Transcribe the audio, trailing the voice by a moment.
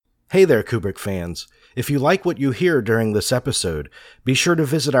Hey there, Kubrick fans. If you like what you hear during this episode, be sure to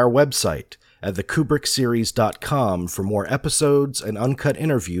visit our website at thekubrickseries.com for more episodes and uncut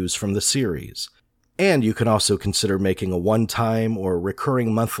interviews from the series. And you can also consider making a one-time or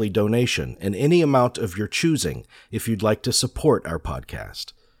recurring monthly donation in any amount of your choosing if you'd like to support our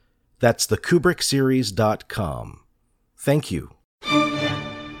podcast. That's thekubrickseries.com. Thank you.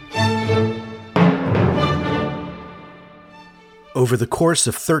 Over the course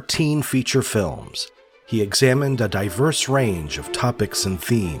of 13 feature films, he examined a diverse range of topics and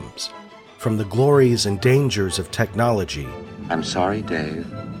themes, from the glories and dangers of technology. I'm sorry, Dave.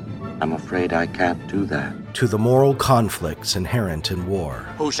 I'm afraid I can't do that. To the moral conflicts inherent in war.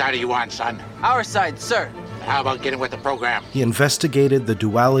 Whose side are you on, son? Our side, sir. How about getting with the program? He investigated the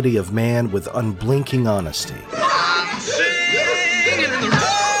duality of man with unblinking honesty.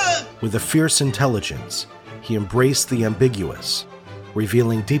 With a fierce intelligence, he embraced the ambiguous,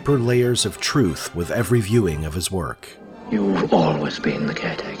 revealing deeper layers of truth with every viewing of his work. You've always been the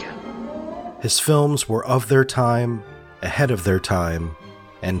caretaker. His films were of their time, ahead of their time,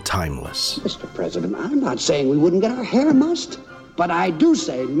 and timeless. Mr. President, I'm not saying we wouldn't get our hair mussed, but I do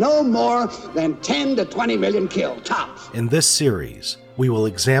say no more than 10 to 20 million killed, tops. In this series, we will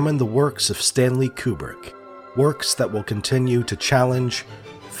examine the works of Stanley Kubrick, works that will continue to challenge,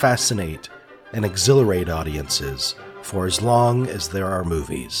 fascinate, and exhilarate audiences for as long as there are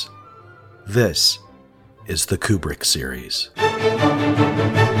movies. This is the Kubrick series.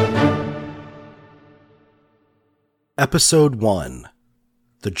 Episode 1: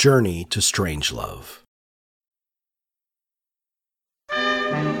 The Journey to Strangelove.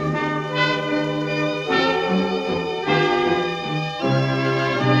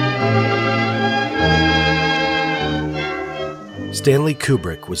 Stanley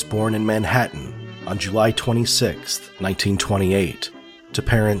Kubrick was born in Manhattan on July 26, 1928, to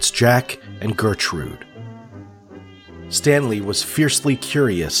parents Jack and Gertrude. Stanley was fiercely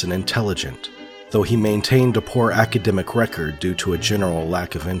curious and intelligent, though he maintained a poor academic record due to a general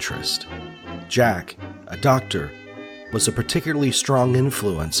lack of interest. Jack, a doctor, was a particularly strong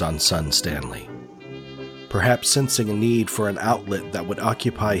influence on son Stanley. Perhaps sensing a need for an outlet that would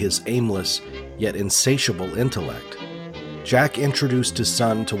occupy his aimless yet insatiable intellect, Jack introduced his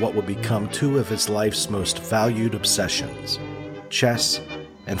son to what would become two of his life's most valued obsessions, chess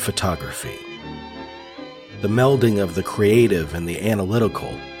and photography. The melding of the creative and the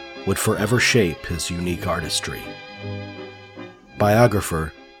analytical would forever shape his unique artistry.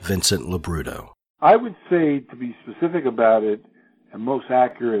 Biographer Vincent LoBrutto. I would say, to be specific about it and most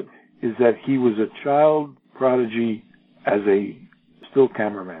accurate, is that he was a child prodigy as a still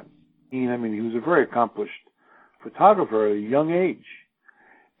cameraman. I mean, he was a very accomplished photographer at a young age.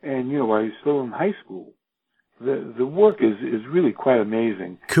 And, while he's still in high school, the work is really quite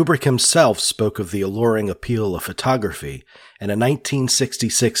amazing. Kubrick himself spoke of the alluring appeal of photography in a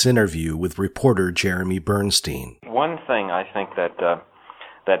 1966 interview with reporter Jeremy Bernstein. One thing I think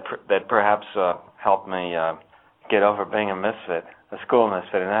that perhaps helped me get over being a misfit, a school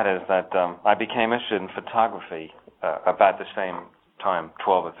misfit, and that is that I became interested in photography about the same time,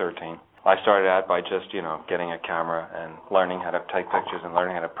 12 or 13. I started out by just, getting a camera and learning how to take pictures and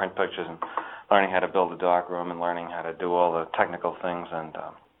learning how to print pictures and learning how to build a darkroom and learning how to do all the technical things and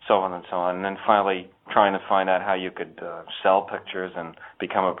so on and so on. And then finally trying to find out how you could sell pictures and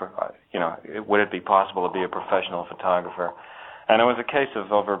become would it be possible to be a professional photographer? And it was a case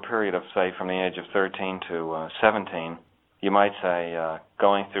of over a period of, say, from the age of 13 to 17, you might say,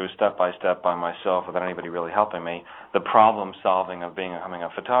 going through step by step by myself without anybody really helping me, the problem solving of becoming a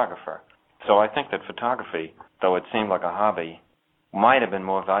photographer. So I think that photography, though it seemed like a hobby, might have been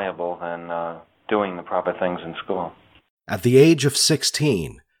more valuable than doing the proper things in school. At the age of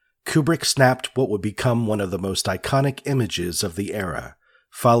 16, Kubrick snapped what would become one of the most iconic images of the era,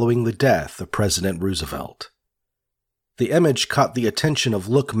 following the death of President Roosevelt. The image caught the attention of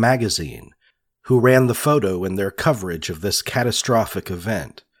Look magazine, who ran the photo in their coverage of this catastrophic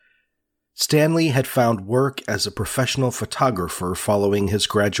event. Stanley had found work as a professional photographer following his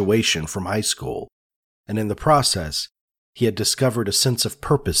graduation from high school, and in the process, he had discovered a sense of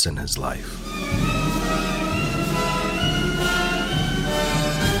purpose in his life.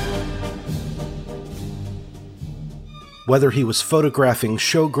 Whether he was photographing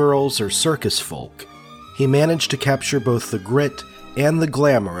showgirls or circus folk, he managed to capture both the grit and the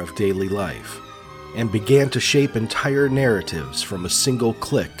glamour of daily life, and began to shape entire narratives from a single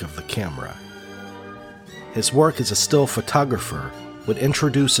click of the camera. His work as a still photographer would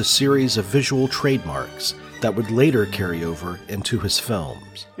introduce a series of visual trademarks that would later carry over into his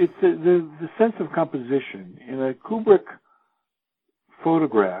films. It's the sense of composition. In a Kubrick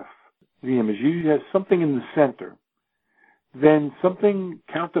photograph, the image. You have something in the center, then something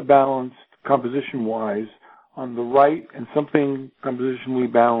counterbalanced composition-wise on the right, and something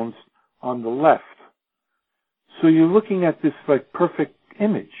compositionally balanced on the left. So you're looking at this like perfect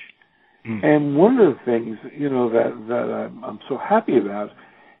image. And one of the things, that I'm so happy about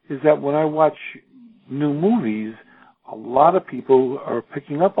is that when I watch new movies, a lot of people are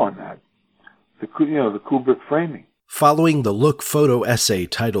picking up on that. The Kubrick framing. Following the Look photo essay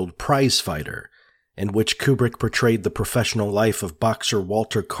titled Prize Fighter, in which Kubrick portrayed the professional life of boxer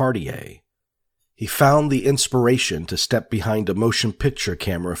Walter Cartier, he found the inspiration to step behind a motion picture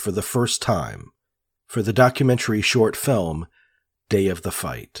camera for the first time for the documentary short film Day of the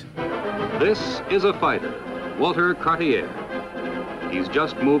Fight. This is a fighter, Walter Cartier. He's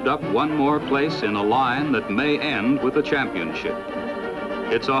just moved up one more place in a line that may end with a championship.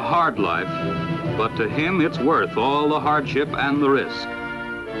 It's a hard life, but to him it's worth all the hardship and the risk.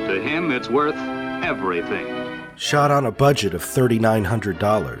 To him it's worth everything. Shot on a budget of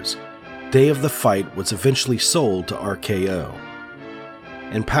 $3,900, Day of the Fight was eventually sold to RKO.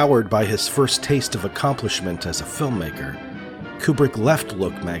 Empowered by his first taste of accomplishment as a filmmaker, Kubrick left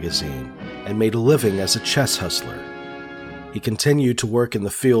Look magazine and made a living as a chess hustler. He continued to work in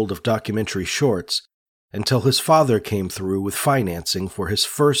the field of documentary shorts until his father came through with financing for his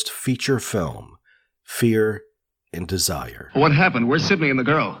first feature film, Fear and Desire. What happened? Where's Sidney and the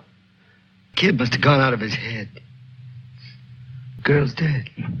girl? Kid must have gone out of his head. Girl's dead.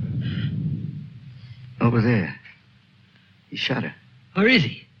 Over there. He shot her. Where is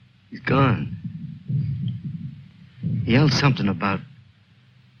he? He's gone. He yelled something about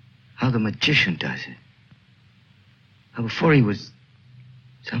how the magician does it. How before he was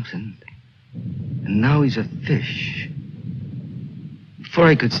something, and now he's a fish. Before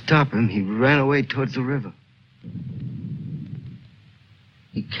I could stop him, he ran away towards the river.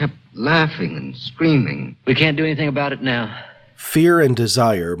 He kept laughing and screaming. We can't do anything about it now. Fear and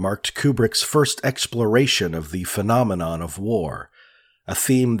Desire marked Kubrick's first exploration of the phenomenon of war, a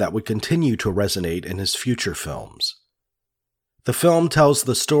theme that would continue to resonate in his future films. The film tells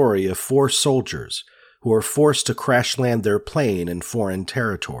the story of 4 soldiers who are forced to crash land their plane in foreign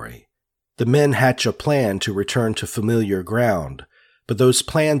territory. The men hatch a plan to return to familiar ground, but those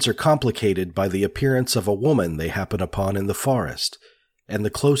plans are complicated by the appearance of a woman they happen upon in the forest and the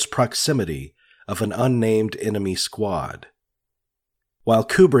close proximity of an unnamed enemy squad. While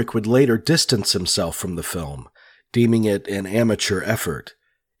Kubrick would later distance himself from the film, deeming it an amateur effort,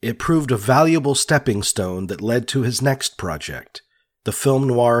 it proved a valuable stepping stone that led to his next project, the film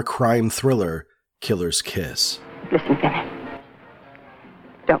noir crime thriller Killer's Kiss. Listen, Vinny.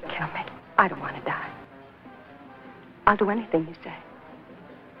 Don't kill me. I don't want to die. I'll do anything you say.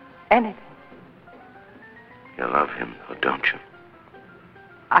 Anything. You love him, though, don't you?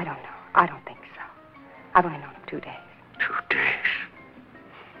 I don't know. I don't think so. I've only known him 2 days. 2 days.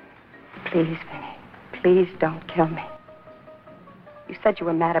 Please, Vinny. Please don't kill me. You said you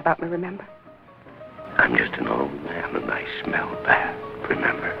were mad about me, remember? I'm just an old man and I smell bad,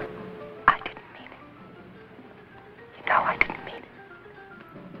 remember? I didn't mean it. You know I didn't mean it.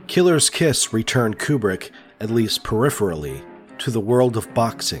 Killer's Kiss returned Kubrick, at least peripherally, to the world of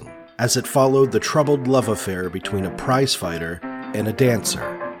boxing, as it followed the troubled love affair between a prizefighter and a dancer,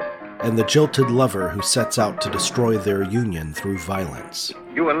 and the jilted lover who sets out to destroy their union through violence.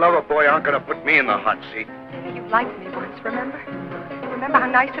 You and Loverboy aren't going to put me in the hot seat. You liked me once, remember? Remember how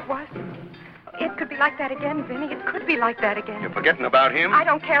nice it was? It could be like that again, Vinny. It could be like that again. You're forgetting about him? I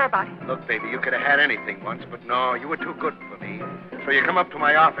don't care about him. Look, baby, you could have had anything once, but no, you were too good for me. So you come up to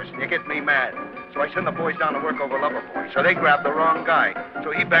my office and you get me mad. So I send the boys down to work over Loverboy. So they grab the wrong guy.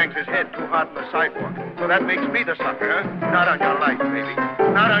 So he bangs his head too hard on the sidewalk. So that makes me the sucker, huh? Not on your life, baby.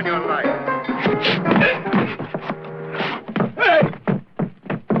 Not on your life. Hey!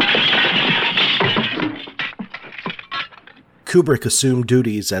 Kubrick assumed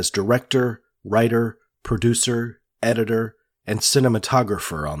duties as director, writer, producer, editor, and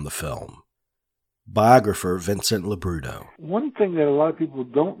cinematographer on the film. Biographer Vincent LoBrutto. One thing that a lot of people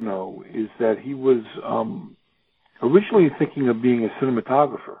don't know is that he was originally thinking of being a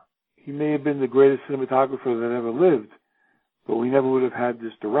cinematographer. He may have been the greatest cinematographer that ever lived, but we never would have had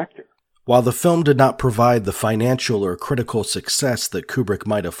this director. While the film did not provide the financial or critical success that Kubrick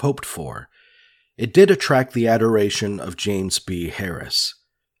might have hoped for, it did attract the adoration of James B. Harris.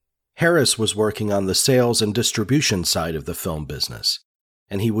 Harris was working on the sales and distribution side of the film business,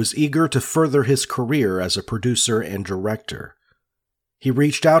 and he was eager to further his career as a producer and director. He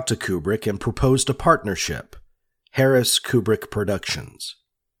reached out to Kubrick and proposed a partnership, Harris-Kubrick Productions.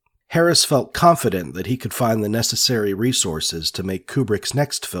 Harris felt confident that he could find the necessary resources to make Kubrick's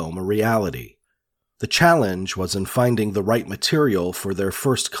next film a reality. The challenge was in finding the right material for their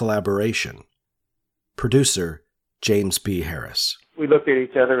first collaboration. Producer James B. Harris. We looked at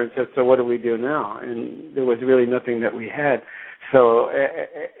each other and said, so what do we do now? And there was really nothing that we had. So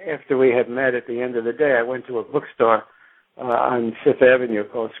after we had met at the end of the day, I went to a bookstore on Fifth Avenue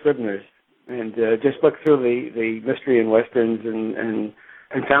called Scribner's and just looked through the mystery and westerns and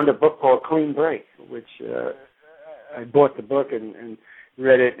found a book called Clean Break, which I bought the book and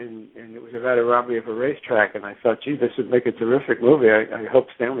read it, and it was about a robbery of a racetrack, and I thought, gee, this would make a terrific movie. I hope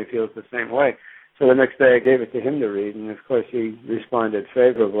Stanley feels the same way. So the next day I gave it to him to read, and of course he responded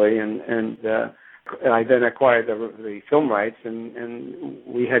favorably, and I then acquired the film rights, and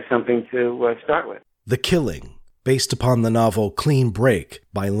we had something to start with. The Killing, based upon the novel Clean Break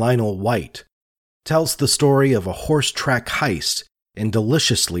by Lionel White, tells the story of a horse track heist in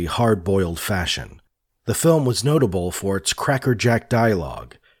deliciously hard-boiled fashion. The film was notable for its crackerjack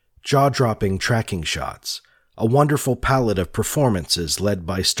dialogue, jaw-dropping tracking shots, a wonderful palette of performances led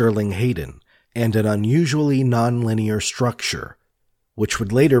by Sterling Hayden, and an unusually non-linear structure, which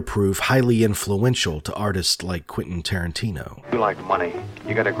would later prove highly influential to artists like Quentin Tarantino. You like money.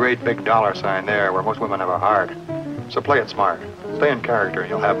 You got a great big dollar sign there where most women have a heart. So play it smart. Stay in character and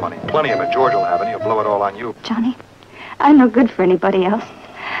you'll have money. Plenty of it. George will have it. He'll blow it all on you. Johnny, I'm no good for anybody else.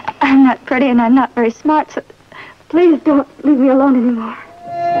 I'm not pretty and I'm not very smart, so please don't leave me alone anymore.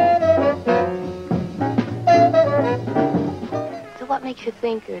 So what makes you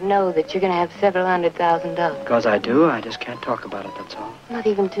think or know that you're going to have several $100,000? Because I do. I just can't talk about it, that's all. Not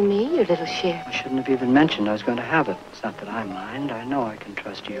even to me, your little share. I shouldn't have even mentioned I was going to have it. It's not that I mind. I know I can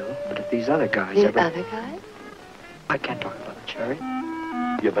trust you. But if these other guys These other guys? I can't talk about it, Cherry.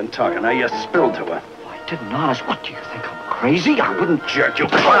 You've been talking. Now you spilled to her. I didn't, honest. What, do you think I'm crazy? I wouldn't jerk, you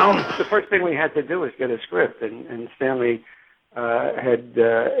clown. The first thing we had to do was get a script, and Stanley had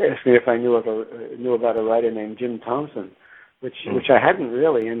asked me if I knew about a writer named Jim Thompson, which I hadn't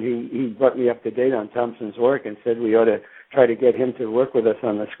really, and he brought me up to date on Thompson's work and said we ought to try to get him to work with us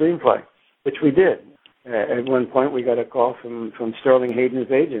on the screenplay, which we did. At one point, we got a call from Sterling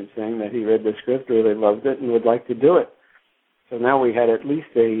Hayden's agent saying that he read the script, really loved it, and would like to do it. So now we had at least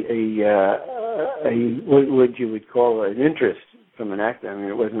what you would call an interest from an actor. I mean,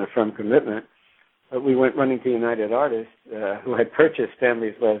 it wasn't a firm commitment. But we went running to United Artists, who had purchased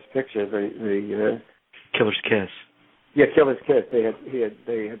Stanley's last picture, the Killer's Kiss. Yeah, Killer's Kiss. They had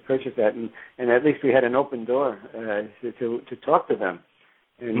purchased that, and at least we had an open door to talk to them.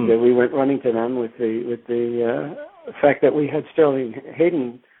 And we went running to them with the fact that we had Sterling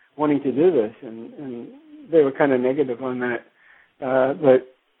Hayden wanting to do this, and they were kind of negative on that. But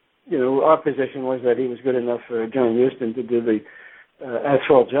you know, our position was that he was good enough for John Huston to do the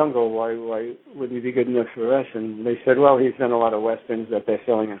Asphalt Jungle. Why wouldn't he be good enough for us? And they said, well, he's done a lot of westerns that they're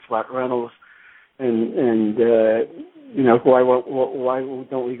selling in flat rentals, and you know, why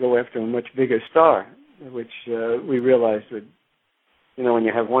don't we go after a much bigger star? Which we realized would, you know, when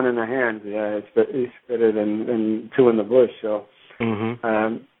you have one in the hand, it's better than two in the bush. So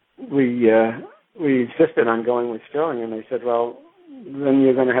we insisted on going with Sterling, and they said, well, then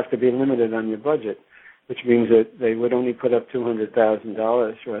you're going to have to be limited on your budget, which means that they would only put up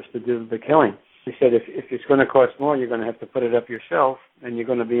 $200,000 for us to do The Killing. He said, if it's going to cost more, you're going to have to put it up yourself, and you're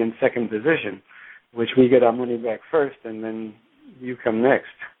going to be in second position, which we get our money back first, and then you come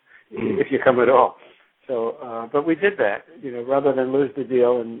next, if you come at all. So, but we did that, you know, rather than lose the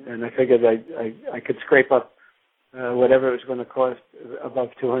deal, and I figured I could scrape up whatever it was going to cost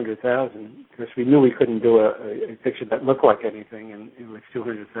above $200,000, because we knew we couldn't do a picture that looked like anything, and it was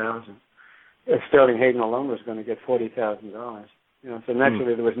 $200,000. Sterling Hayden alone was going to get $40,000. You know, so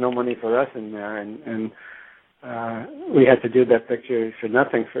naturally there was no money for us in there, and we had to do that picture for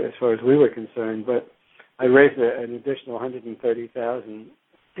nothing, as far as we were concerned. But I raised an additional $130,000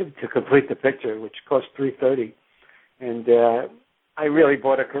 to complete the picture, which cost $330,000, and I really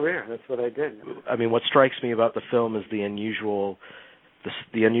bought a career. That's what I did. I mean, what strikes me about the film is the unusual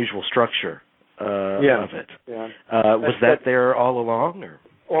structure of it. Yeah. Was that there all along, or?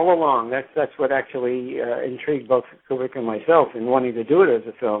 All along. That's what actually intrigued both Kubrick and myself in wanting to do it as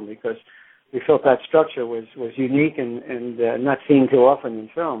a film, because we felt that structure was unique and not seen too often in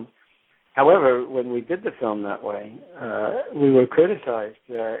film. However, when we did the film that way, we were criticized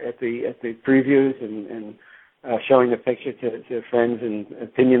at the previews and showing the picture to friends and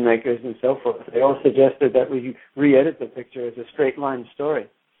opinion makers and so forth. They all suggested that we re-edit the picture as a straight-line story,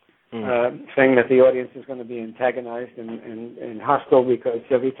 saying that the audience is going to be antagonized and hostile because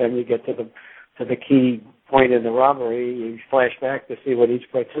every time you get to the to the key point in the robbery. You flash back to see what each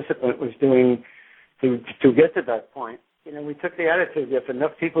participant was doing to get to that point. You know, we took the attitude, if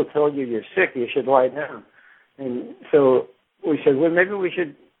enough people told you you're sick, you should lie down. And so we said, well, maybe we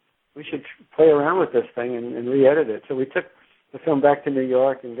should play around with this thing and re-edit it. So we took the film back to New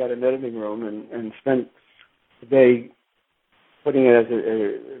York and got an editing room and spent the day putting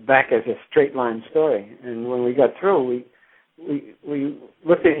it back as a straight line story. And when we got through, we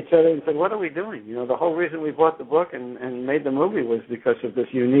looked at each other and said, what are we doing? You know, the whole reason we bought the book and made the movie was because of this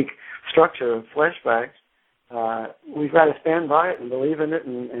unique structure of flashbacks. We've got to stand by it and believe in it,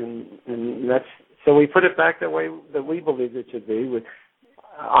 and that's so we put it back the way that we believed it should be, with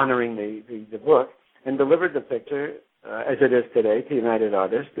honoring the book, and delivered the picture as it is today to United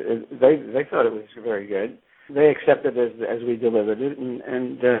Artists. They thought it was very good. They accepted it as we delivered it,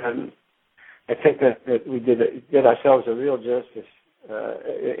 and I think that we did ourselves a real justice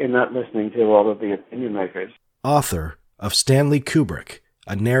in not listening to all of the opinion makers. Author of Stanley Kubrick,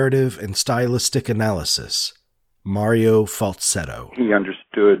 A Narrative and Stylistic Analysis, Mario Falsetto. He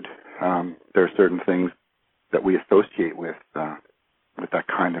understood there are certain things that we associate with that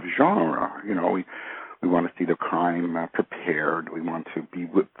kind of genre. You know, we want to see the crime prepared. We want to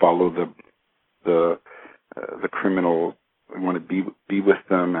follow the criminal. We want to be with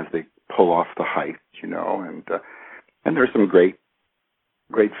them as they pull off the heist. You know, and there's some great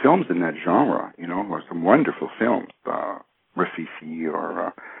films in that genre. You know, or some wonderful films. Rafifi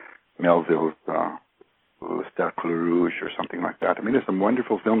or Melville's Cercle Rouge or something like that. I mean, there's some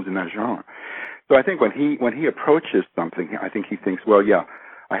wonderful films in that genre. So I think when he approaches something, I think he thinks, well, yeah,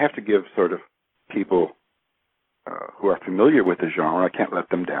 I have to give sort of people who are familiar with the genre, I can't let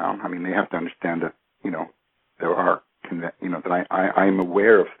them down. I mean, they have to understand that, you know, there are, you know, that I'm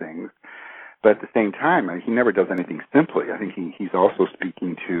aware of things. But at the same time, he never does anything simply. I think he's also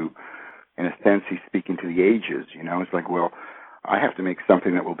speaking to, in a sense, he's speaking to the ages, you know. It's like, well, I have to make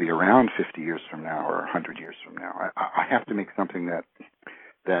something that will be around 50 years from now or 100 years from now. I have to make something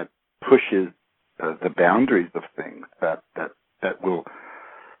that pushes the boundaries of things, that will,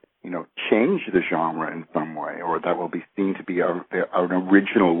 you know, change the genre in some way, or that will be seen to be an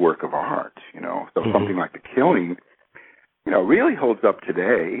original work of art, you know. So something like The Killing, you know, really holds up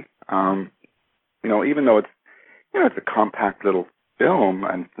today. You know, even though it's a compact little film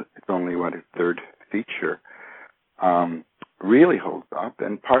and it's only his third feature, really holds up,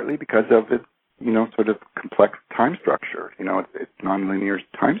 and partly because of its, you know, sort of complex time structure. You know, it's nonlinear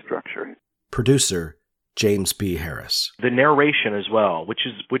time structure. Producer James B. Harris. The narration as well, which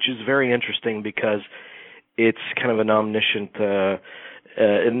is very interesting because it's kind of an omniscient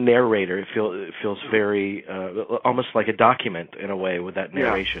narrator. It feels very almost like a document in a way with that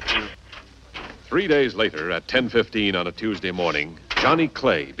narration. Yeah. 3 days later, at 10:15 on a Tuesday morning, Johnny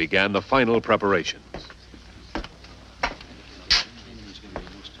Clay began the final preparations.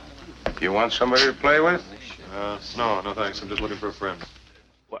 You want somebody to play with? No thanks. I'm just looking for a friend.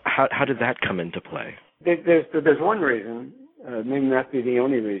 How did that come into play? There's one reason, may not be the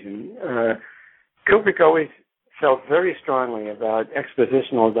only reason. Kubrick always felt very strongly about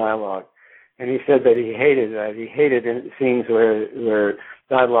expositional dialogue, and he said that he hated that. He hated scenes where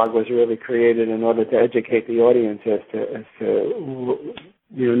dialogue was really created in order to educate the audience as to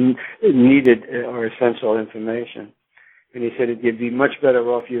you know, needed or essential information. And he said it'd be much better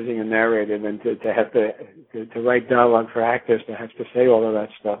off using a narrator than to have to write dialogue for actors to have to say all of that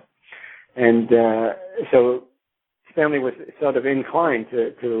stuff. And so Stanley was sort of inclined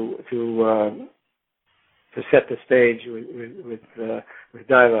to set the stage with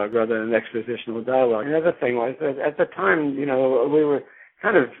dialogue rather than expositional dialogue. Another thing was that at the time, you know, we were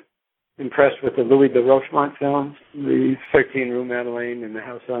kind of impressed with the Louis de Rochemont films, the 13 Rue Madeleine and the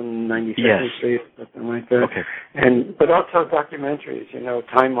House on 92nd Street, something like that. Okay. But also documentaries, you know,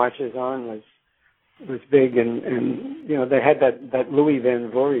 Time Marches On was big, and you know, they had that Louis Van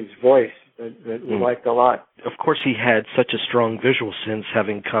Voorhees voice that we liked a lot. Of course, he had such a strong visual sense,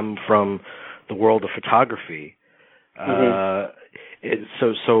 having come from the world of photography.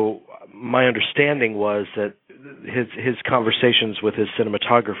 So my understanding was that his conversations with his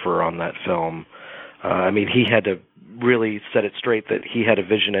cinematographer on that film, I mean, he had to really set it straight that he had a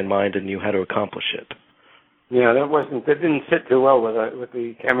vision in mind and knew how to accomplish it. Yeah, that didn't sit too well with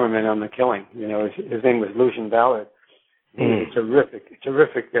the cameraman on The Killing. You know, his name was Lucien Ballard. He's a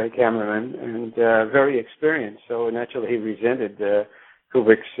terrific cameraman and very experienced. So naturally, he resented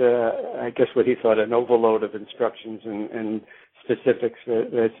Kubrick's, I guess, what he thought an overload of instructions and specifics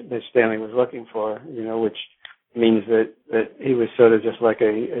that Stanley was looking for. You know, which means that he was sort of just like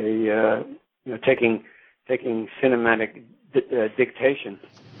a you know, taking cinematic dictation.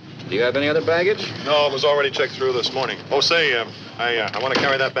 Do you have any other baggage? No, it was already checked through this morning. Oh, say, I want to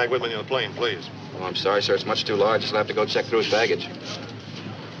carry that bag with me in the plane, please. Oh, I'm sorry, sir. It's much too large. I'll have to go check through his baggage.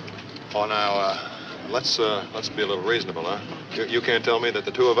 Oh, now, let's be a little reasonable, huh? You can't tell me that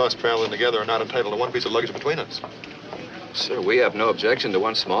the two of us traveling together are not entitled to one piece of luggage between us. Sir, we have no objection to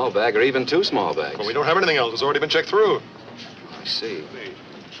one small bag or even two small bags. Well, we don't have anything else. It's already been checked through. I see.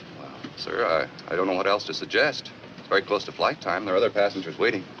 Well, sir, I don't know what else to suggest. It's very close to flight time. There are other passengers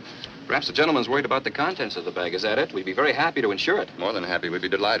waiting. Perhaps the gentleman's worried about the contents of the bag. Is that it? We'd be very happy to insure it. More than happy. We'd be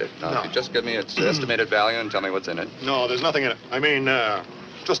delighted. Now, No. if you just give me its estimated value and tell me what's in it. No, there's nothing in it. I mean,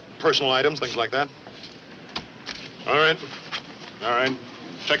 just personal items, things like that. All right. All right.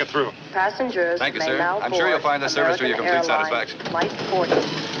 Check it through. Passengers Thank you, may sir. now I'm sure you'll board find this service to your American complete Airlines satisfaction. Flight 40,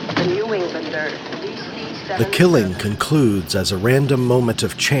 the New Englander, DC-7. The killing concludes as a random moment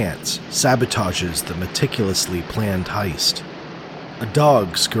of chance sabotages the meticulously planned heist. A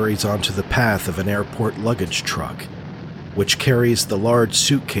dog scurries onto the path of an airport luggage truck, which carries the large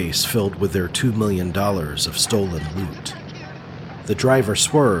suitcase filled with their $2 million of stolen loot. The driver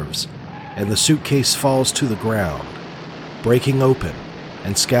swerves, and the suitcase falls to the ground, breaking open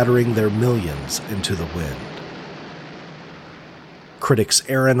and scattering their millions into the wind. Critics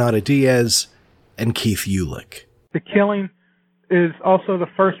Arenado Diaz and Keith Uhlich. The Killing is also the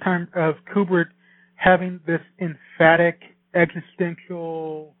first time of Kubrick having this emphatic,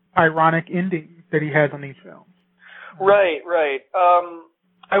 existential, ironic ending that he has on these films. Right.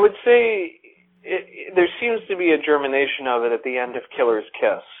 I would say there seems to be a germination of it at the end of Killer's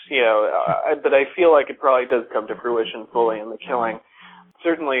Kiss, but I feel like it probably does come to fruition fully in The Killing.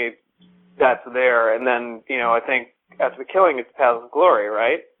 Certainly, that's there, and then I think after The Killing, it's Paths of Glory,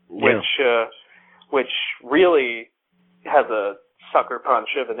 right? Yeah. Which really has a sucker punch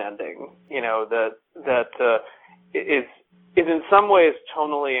of an ending. That is in some ways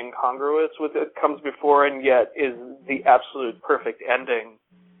tonally incongruous with what comes before, and yet is the absolute perfect ending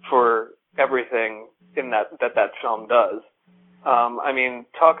for everything in that film does.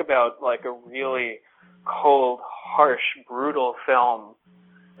 Talk about like a really cold, harsh, brutal film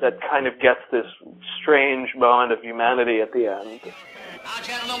that kind of gets this strange moment of humanity at the end. Now,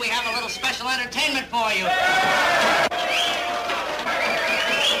 gentlemen, we have a little special entertainment for you.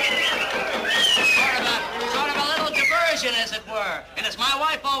 Sort of a little diversion, as it were. And as my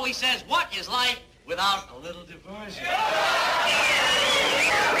wife always says, what is life without a little diversion? Now,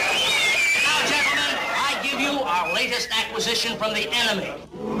 gentlemen, I give you our latest acquisition from the enemy.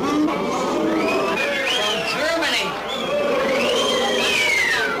 From Germany.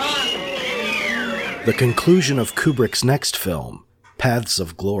 The conclusion of Kubrick's next film, Paths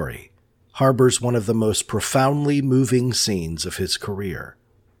of Glory, harbors one of the most profoundly moving scenes of his career.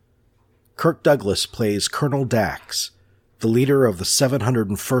 Kirk Douglas plays Colonel Dax, the leader of the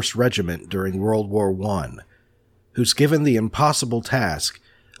 701st Regiment during World War I, who's given the impossible task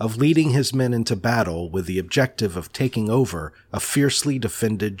of leading his men into battle with the objective of taking over a fiercely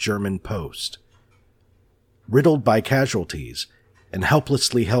defended German post. Riddled by casualties and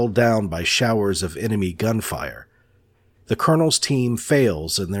helplessly held down by showers of enemy gunfire, the colonel's team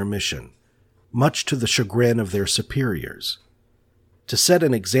fails in their mission, much to the chagrin of their superiors. To set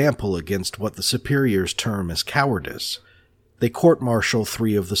an example against what the superiors term as cowardice, they court-martial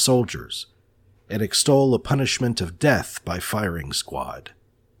 3 of the soldiers and extol a punishment of death by firing squad.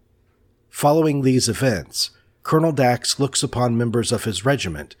 Following these events, Colonel Dax looks upon members of his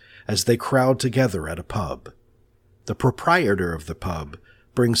regiment as they crowd together at a pub. The proprietor of the pub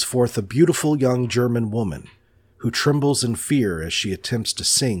brings forth a beautiful young German woman who trembles in fear as she attempts to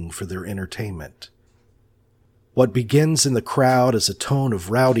sing for their entertainment. What begins in the crowd as a tone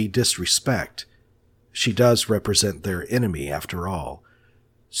of rowdy disrespect, she does represent their enemy after all,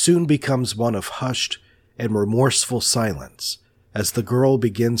 soon becomes one of hushed and remorseful silence as the girl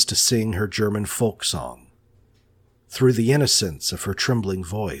begins to sing her German folk song. Through the innocence of her trembling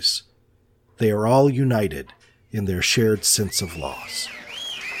voice, they are all united in their shared sense of loss.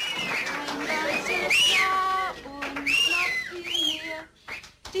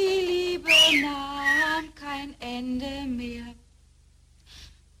 Die Liebe nahm kein Ende mehr.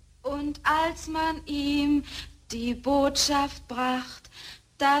 Und als man ihm die Botschaft bracht,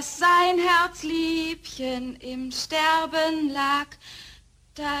 dass sein Herzliebchen im Sterben lag,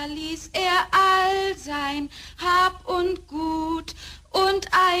 da ließ er all sein Hab und Gut und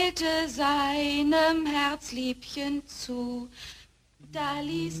eilte seinem Herzliebchen zu. Da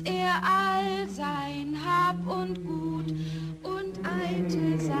ließ er all sein Hab und Gut und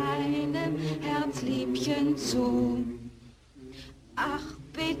eilte seinem Herzliebchen zu. Ach,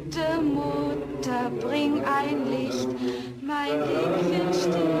 Bitte, Mutter, bring ein Licht. Mein Liebchen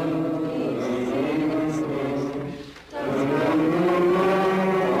stirbt, ich seh es nicht. Das war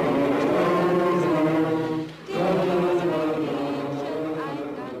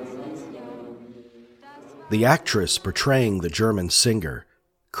The actress portraying the German singer,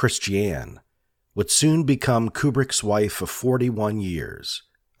 Christiane, would soon become Kubrick's wife of 41 years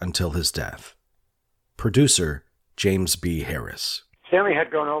until his death. Producer James B. Harris. Stanley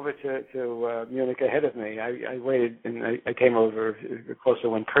had gone over to Munich ahead of me. I waited, and I came over closer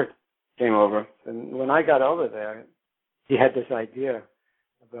when Kurt came over. And when I got over there, he had this idea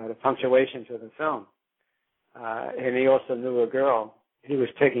about a punctuation to the film. And he also knew a girl he was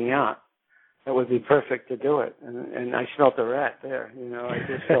taking out that would be perfect to do it. And I smelt a rat there, you know. I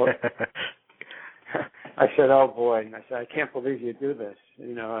just felt... I said, oh, boy. I said, I can't believe you do this.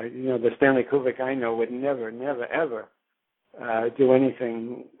 You know, the Stanley Kubrick I know would never, ever do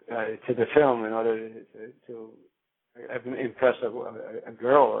anything to the film in order to impress a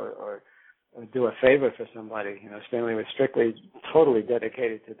girl or do a favor for somebody. You know, Stanley was strictly, totally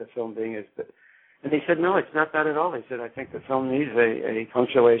dedicated to the film being his... And he said, no, it's not that at all. He said, I think the film needs a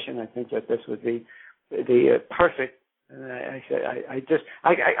punctuation. I think that this would be the perfect. And I said,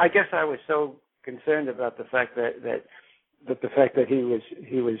 I guess I was so concerned about the fact that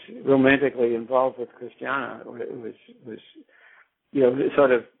he was romantically involved with Christiana was you know,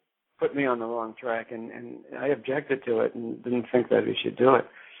 sort of put me on the wrong track, and I objected to it and didn't think that he should do it.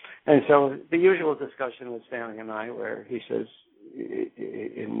 And so the usual discussion with Stanley and I, where he says,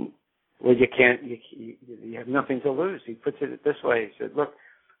 well, you have nothing to lose. He puts it this way. He said, look,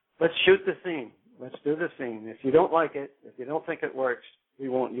 let's shoot the scene. Let's do the scene. If you don't like it, if you don't think it works, we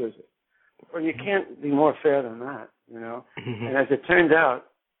won't use it. Well, you can't be more fair than that, you know. And as it turned out,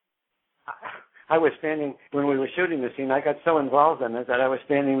 I was standing, when we were shooting the scene, I got so involved in it that I was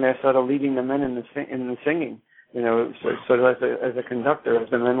standing there sort of leading the men in the singing, you know, sort of as a conductor, as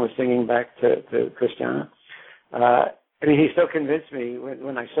the men were singing back to Christiana. I mean, he so convinced me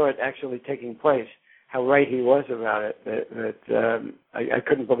when I saw it actually taking place, how right he was about it, that I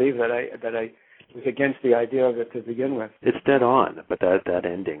couldn't believe that I was against the idea of it to begin with. It's dead on, but that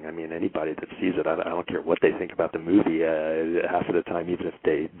ending, I mean, anybody that sees it, I don't care what they think about the movie, half of the time, even if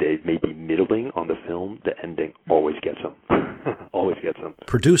they may be middling on the film, the ending always gets them. Always gets them.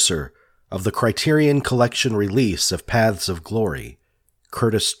 Producer of the Criterion Collection release of Paths of Glory,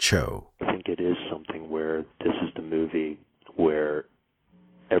 Curtis Tsui. I think it is something where this is the movie where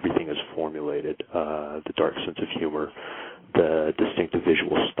everything is formulated, the dark sense of humor, the distinctive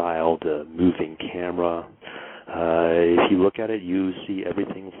visual style, the moving camera. If you look at it, you see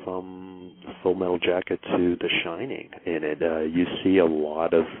everything from Full Metal Jacket to The Shining in it. You see a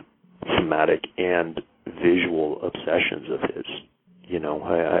lot of thematic and visual obsessions of his. You know,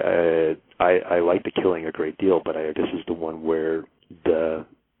 I like The Killing a great deal, but this is the one where the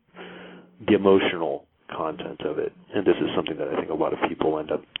emotional content of it, and this is something that I think a lot of people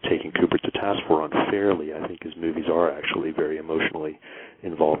end up taking Kubrick to task for unfairly. I think his movies are actually very emotionally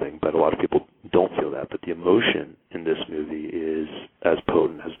involving, but a lot of people don't feel that. But the emotion in this movie is as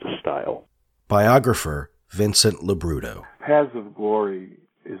potent as the style. Biographer Vincent LoBrutto. Paths of Glory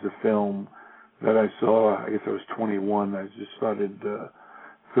is a film that I saw, I guess I was 21. I just started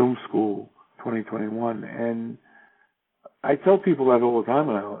film school 2021, and I tell people that all the time,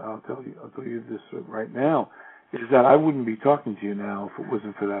 and I'll tell you this right now, is that I wouldn't be talking to you now if it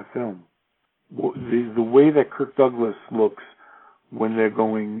wasn't for that film. The way that Kirk Douglas looks when they're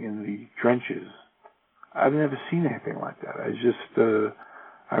going in the trenches, I've never seen anything like that.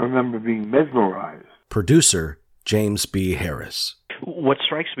 I remember being mesmerized. Producer James B. Harris. What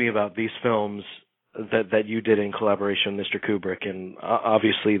strikes me about these films that you did in collaboration with Mr. Kubrick, and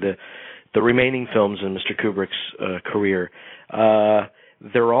obviously the remaining films in Mr. Kubrick's career,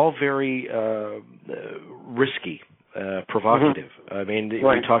 they're all very risky, provocative. Mm-hmm. I mean,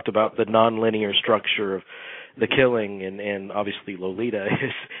 right. We talked about the nonlinear structure of The Killing, and obviously Lolita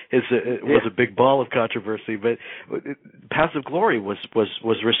was a big ball of controversy. But Paths of Glory was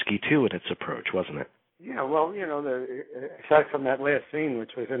risky too in its approach, wasn't it? Yeah, well, you know, aside from that last scene, which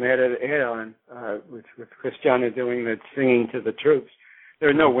was an add-on, with Christiana doing the singing to the troops, there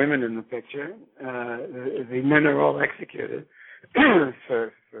are no women in the picture. The men are all executed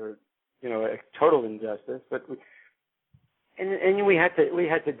for you know, a total injustice. But we had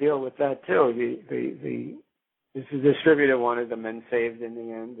to deal with that too. The distributor wanted the men saved in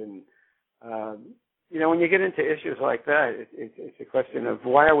the end, and you know, when you get into issues like that, it's a question of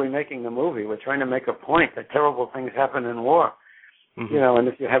why are we making the movie? We're trying to make a point that terrible things happen in war, You know, and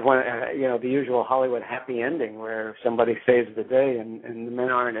if you have one, you know, the usual Hollywood happy ending where somebody saves the day and the men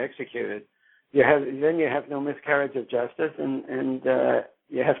aren't executed, you have no miscarriage of justice, and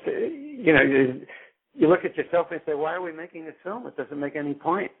you have to, you know, you look at yourself and say, why are we making this film? It doesn't make any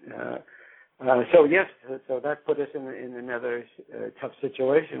point. So that put us in another tough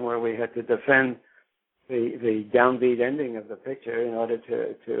situation where we had to defend the downbeat ending of the picture in order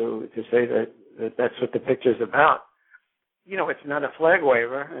to say that that's what the picture's about. You know, it's not a flag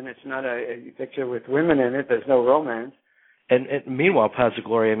waver, and it's not a picture with women in it. There's no romance. And meanwhile, Paths of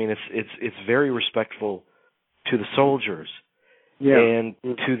Glory, I mean, it's very respectful to the soldiers and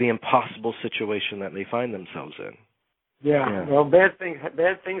to the impossible situation that they find themselves in. Yeah. Well, bad things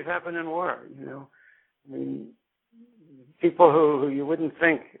happen in war. You know, I mean, people who you wouldn't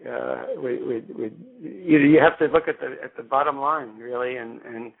think you have to look at the bottom line, really,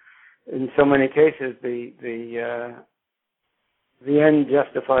 and in so many cases the end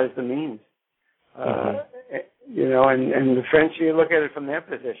justifies the means. You know, and the French, you look at it from their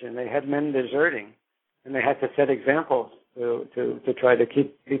position. They had men deserting, and they had to set examples to try to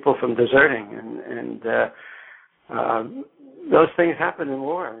keep people from deserting, and those things happen in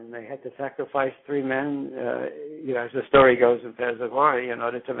war, and they had to sacrifice 3 men, you know, as the story goes in Paths of Glory, in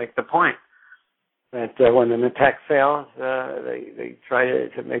order to make the point that when an attack fails, they try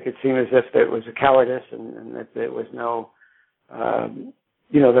to make it seem as if it was a cowardice and that there was no,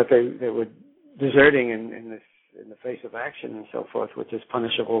 you know, that they were deserting in the face of action and so forth, which is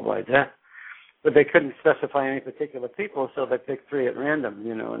punishable by death. But they couldn't specify any particular people, so they picked 3 at random,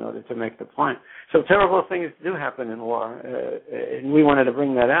 you know, in order to make the point. So terrible things do happen in war, and we wanted to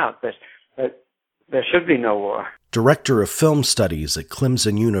bring that out, but there should be no war. Director of Film Studies at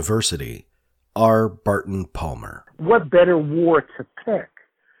Clemson University, R. Barton Palmer. What better war to pick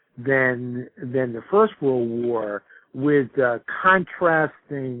than the First World War with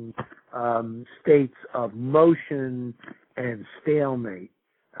contrasting states of motion and stalemate?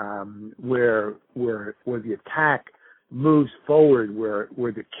 Where the attack moves forward, where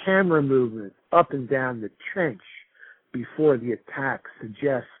the camera movement up and down the trench before the attack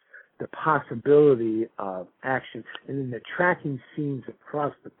suggests the possibility of action, and then the tracking scenes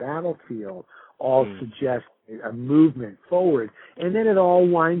across the battlefield all suggest a movement forward, and then it all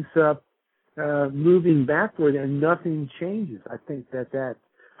winds up moving backward and nothing changes. I think that's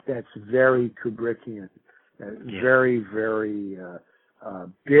very Kubrickian, very, very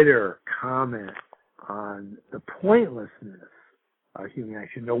bitter comment on the pointlessness of human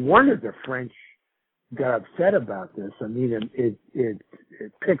action. No wonder the French got upset about this. I mean, it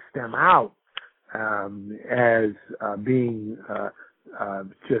picks them out as being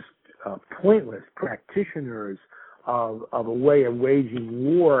just pointless practitioners of a way of waging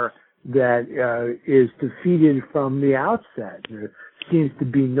war that is defeated from the outset. There seems to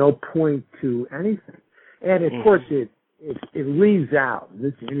be no point to anything. And of course it leaves out,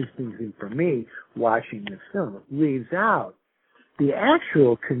 this is an interesting thing for me watching this film, it leaves out the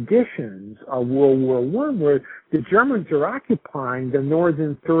actual conditions of World War I, where the Germans are occupying the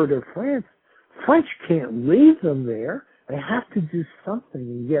northern third of France. French can't leave them there. They have to do something,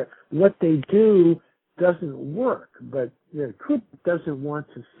 and yet what they do doesn't work. But Kubrick doesn't want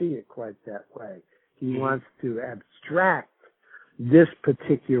to see it quite that way. He wants to abstract this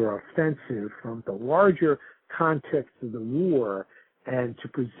particular offensive from the larger context of the war and to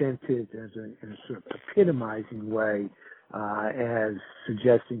present it as in a sort of epitomizing way as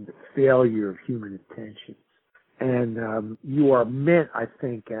suggesting the failure of human intentions. And you are meant, I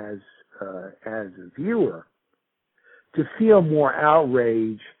think, as a viewer, to feel more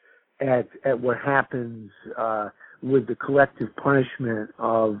outrage at what happens with the collective punishment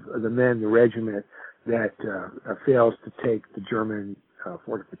of the men, the regiment that fails to take the German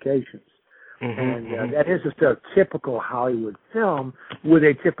fortifications. And that is a sort of typical Hollywood film with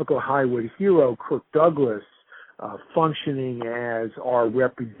a typical Hollywood hero, Kirk Douglas, functioning as our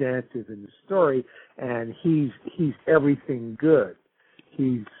representative in the story, and he's everything good.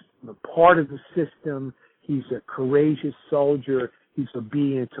 He's a part of the system. He's a courageous soldier. He's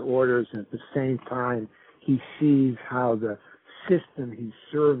obedient to orders, and at the same time, he sees how the system he's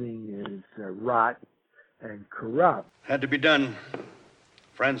serving is rotten and corrupt. Had to be done.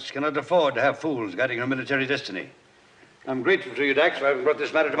 France cannot afford to have fools guiding her military destiny. I'm grateful to you, Dax, for having brought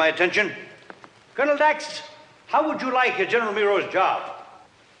this matter to my attention. Colonel Dax, how would you like General Miro's job?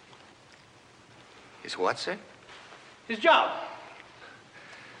 His what, sir? His job.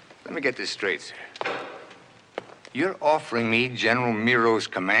 Let me get this straight, sir. You're offering me General Miro's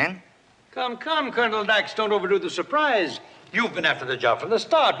command? Come, Colonel Dax, don't overdo the surprise. You've been after the job from the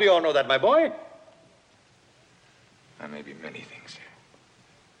start. We all know that, my boy. That may be many things, sir.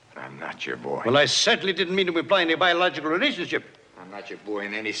 I'm not your boy. Well, I certainly didn't mean to imply any biological relationship. I'm not your boy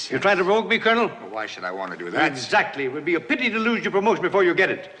in any sense. You're trying to provoke me, Colonel? Well, why should I want to do that? Exactly. It would be a pity to lose your promotion before you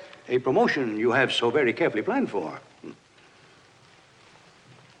get it. A promotion you have so very carefully planned for.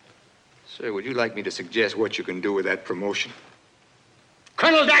 Sir, would you like me to suggest what you can do with that promotion?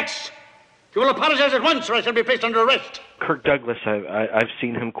 Colonel Dax! You will apologize at once or I shall be placed under arrest. Kirk Douglas, I've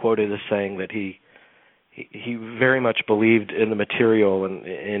seen him quoted as saying that he very much believed in the material,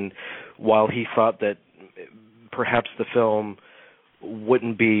 and while he thought that perhaps the film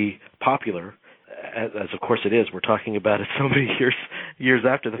wouldn't be popular, as of course it is, we're talking about it so many years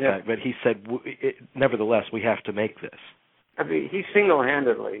after the fact, but he said, nevertheless, we have to make this. I mean, he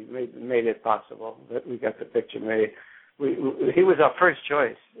single-handedly made it possible that we got the picture made. He was our first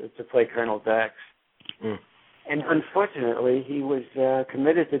choice to play Colonel Dax. Mm. And unfortunately, he was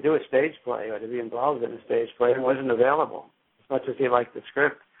committed to do a stage play or to be involved in a stage play and wasn't available, as much as he liked the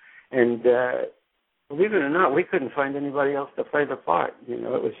script. And believe it or not, we couldn't find anybody else to play the part. You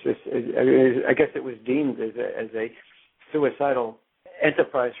know, it was just, I guess it was deemed as a suicidal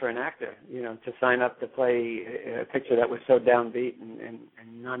enterprise for an actor, you know, to sign up to play a picture that was so downbeat and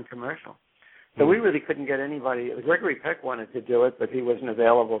non-commercial. So we really couldn't get anybody. Gregory Peck wanted to do it, but he wasn't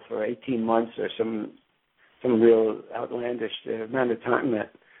available for 18 months or some real outlandish amount of time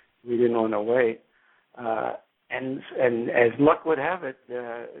that we didn't want to wait. And as luck would have it,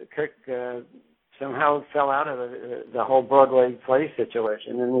 Kirk somehow fell out of the whole Broadway play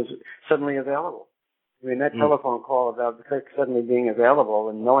situation and was suddenly available. I mean, that telephone call about Kirk suddenly being available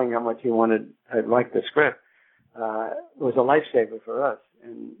and knowing how much he had liked the script was a lifesaver for us.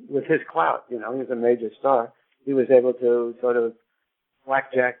 And with his clout, you know, he was a major star. He was able to sort of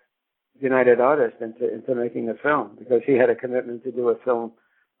blackjack United Artists into making a film because he had a commitment to do a film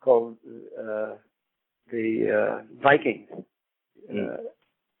called the Vikings.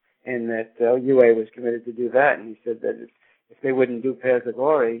 And that UA was committed to do that. And he said that if they wouldn't do Pairs of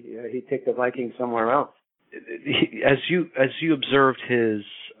Glory, he'd take the Vikings somewhere else. As you observed his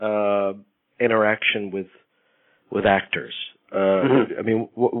interaction with actors, I mean,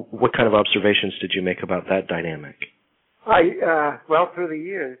 what kind of observations did you make about that dynamic? Well, through the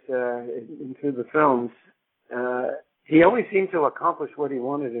years and through the films, he always seemed to accomplish what he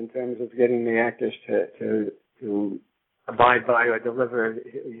wanted in terms of getting the actors to abide by or deliver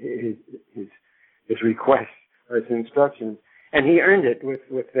his requests or his instructions, and he earned it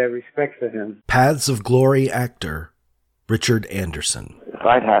with their respect for him. Paths of Glory actor Richard Anderson. If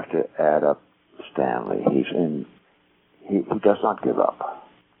I'd have to add up Stanley, he does not give up.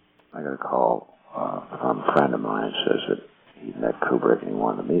 I got a call from a friend of mine who says that he met Kubrick and he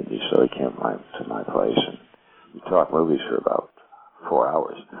wanted to meet me, so he came to my place and we talked movies for about 4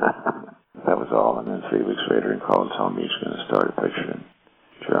 hours. That was all, and then 3 weeks later he called and told me he's going to start a picture in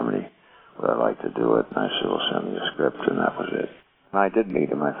Germany. Would I like to do it? And I said, well, send me a script, and that was it. And I did meet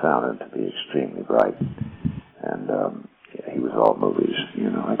him. I found him to be extremely bright, and he was all movies. You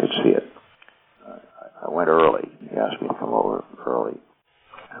know, I could see it. I went early. He asked me to come over early,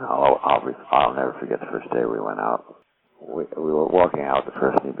 and I'll never forget the first day we went out. We were walking out the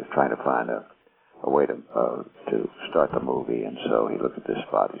first, and he was trying to find a way to start the movie, and so he looked at this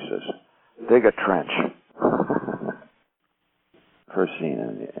spot. He says, "Dig a trench." First scene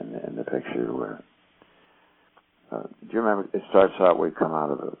in the picture where, do you remember, it starts out, we come out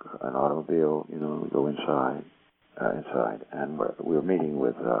of an automobile, you know, we go inside, and we're meeting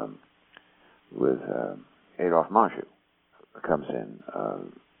with Adolphe Menjou, who comes in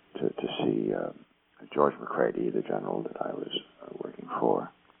to see George McCready, the general that I was working for,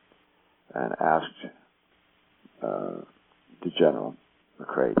 and asked the General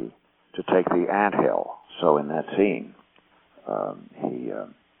McCready to take the anthill. So in that scene, he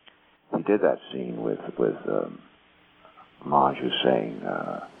did that scene with Menjou saying,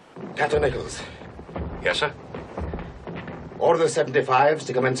 Captain Nichols. Yes, sir? Order the 75s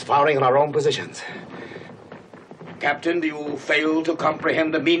to commence firing on our own positions. Captain, do you fail to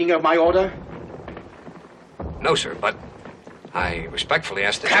comprehend the meaning of my order? No, sir, but I respectfully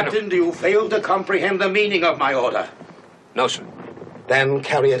ask the Captain, do you fail to comprehend the meaning of my order? No, sir. Then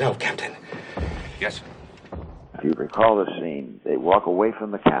carry it out, Captain. Yes, sir. If you recall the scene, they walk away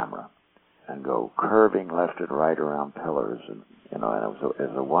from the camera and go curving left and right around pillars, and you know, and it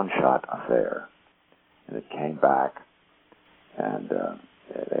was a one-shot affair. And it came back, and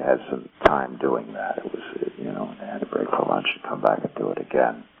they had some time doing that. It was, you know, they had to break for lunch and come back and do it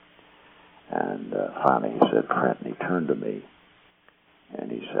again. And finally, he said, "Print," and he turned to me,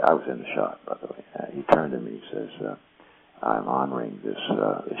 and he said, I was in the shot, by the way. He turned to me, he says, "I'm honoring this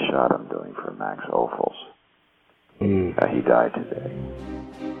shot I'm doing for Max Ophuls. He died today."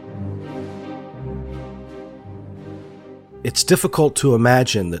 It's difficult to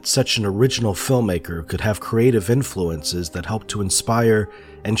imagine that such an original filmmaker could have creative influences that help to inspire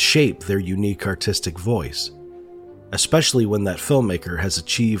and shape their unique artistic voice, especially when that filmmaker has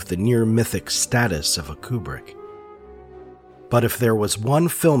achieved the near-mythic status of a Kubrick. But if there was one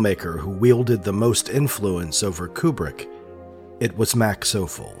filmmaker who wielded the most influence over Kubrick, it was Max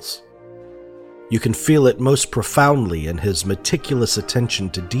Ophuls. You can feel it most profoundly in his meticulous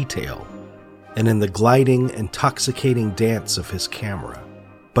attention to detail and in the gliding, intoxicating dance of his camera.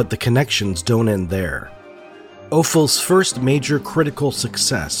 But the connections don't end there. Ophuls' first major critical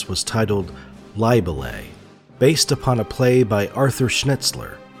success was titled Libelle, based upon a play by Arthur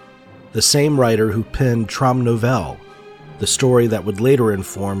Schnitzler, the same writer who penned Tram Nouvelle, the story that would later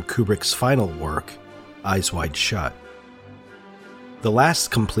inform Kubrick's final work, Eyes Wide Shut. The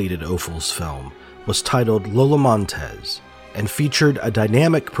last completed Ophuls film was titled Lola Montez, and featured a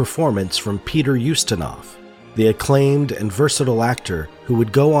dynamic performance from Peter Ustinov, the acclaimed and versatile actor who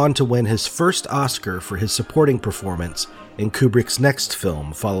would go on to win his first Oscar for his supporting performance in Kubrick's next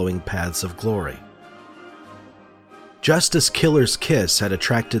film following Paths of Glory. Just as Killer's Kiss had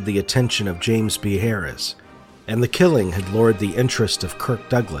attracted the attention of James B. Harris, and The Killing had lured the interest of Kirk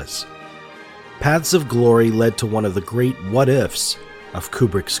Douglas, Paths of Glory led to one of the great what-ifs of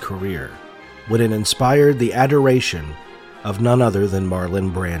Kubrick's career, when it inspired the adoration of none other than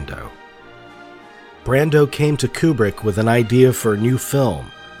Marlon Brando. Brando came to Kubrick with an idea for a new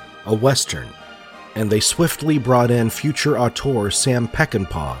film, a Western, and they swiftly brought in future auteur Sam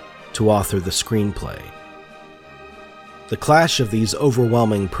Peckinpah to author the screenplay. The clash of these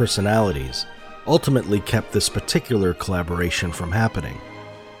overwhelming personalities ultimately kept this particular collaboration from happening,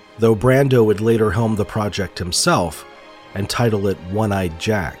 though Brando would later helm the project himself and title it One-Eyed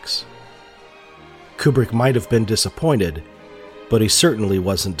Jacks. Kubrick might have been disappointed, but he certainly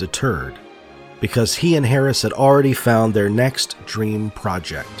wasn't deterred, because he and Harris had already found their next dream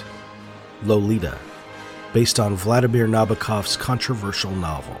project, Lolita, based on Vladimir Nabokov's controversial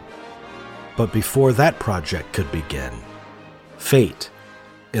novel. But before that project could begin, fate,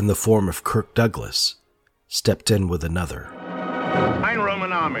 in the form of Kirk Douglas, stepped in with another. 9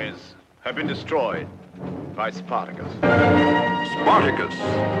 Roman armies have been destroyed by Spartacus. Spartacus,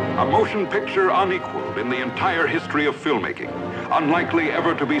 a motion picture unequaled in the entire history of filmmaking, unlikely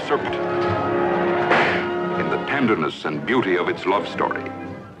ever to be surpassed in the tenderness and beauty of its love story.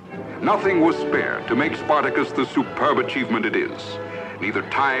 Nothing was spared to make Spartacus the superb achievement it is, neither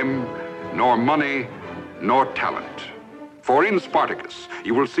time, nor money, nor talent. For in Spartacus,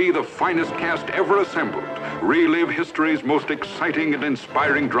 you will see the finest cast ever assembled, relive history's most exciting and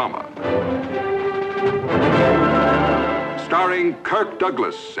inspiring drama. Starring Kirk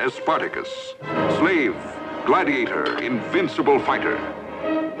Douglas as Spartacus, slave, gladiator, invincible fighter.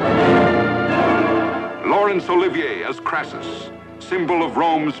 Laurence Olivier as Crassus, symbol of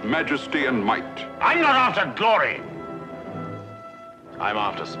Rome's majesty and might. I'm not after glory. I'm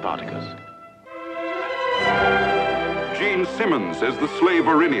after Spartacus. Gene Simmons as the slave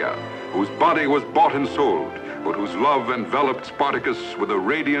Erinia, whose body was bought and sold, but whose love enveloped Spartacus with a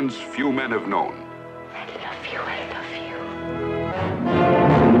radiance few men have known. I love you.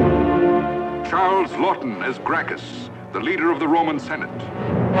 Charles Laughton as Gracchus, the leader of the Roman Senate.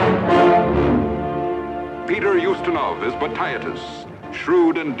 Peter Ustinov as Batiatus,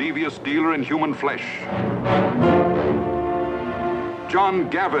 shrewd and devious dealer in human flesh. John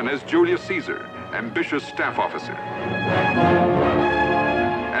Gavin as Julius Caesar, ambitious staff officer.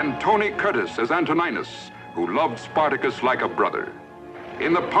 And Tony Curtis as Antoninus, who loved Spartacus like a brother.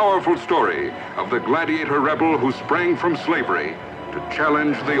 In the powerful story of the gladiator rebel who sprang from slavery to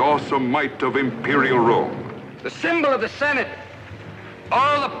challenge the awesome might of imperial Rome. The symbol of the Senate,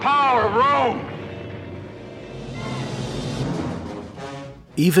 all the power of Rome.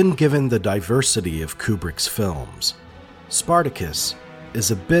 Even given the diversity of Kubrick's films, Spartacus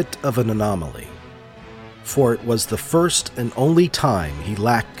is a bit of an anomaly, for it was the first and only time he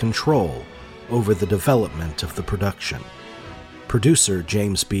lacked control over the development of the production. Producer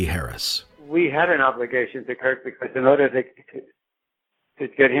James B. Harris. We had an obligation to Kirk because in order to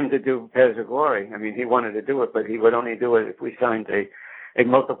get him to do Paths of Glory, I mean, he wanted to do it, but he would only do it if we signed a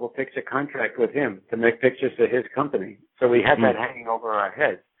multiple picture contract with him to make pictures for his company. So we had that hanging over our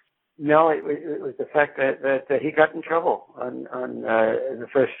heads. No, it was the fact that he got in trouble on the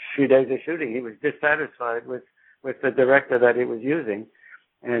first few days of shooting. He was dissatisfied with the director that he was using,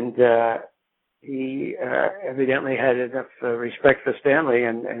 and he evidently had enough respect for Stanley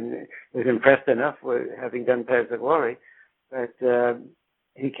and was impressed enough with having done Paths of Glory that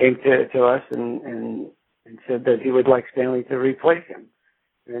he came to us and said that he would like Stanley to replace him,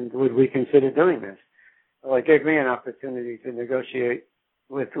 and would we consider doing this? Well, it gave me an opportunity to negotiate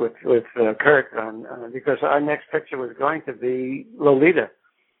with Kirk on because our next picture was going to be Lolita,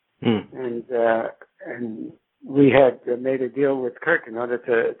 and we had made a deal with Kirk in order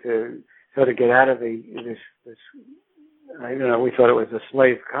to sort of get out of this. I don't know. We thought it was a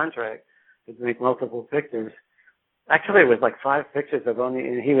slave contract to make multiple pictures. Actually, it was like 5 pictures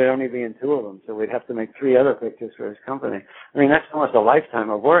and he would only be in 2 of them, so we'd have to make 3 other pictures for his company. I mean, that's almost a lifetime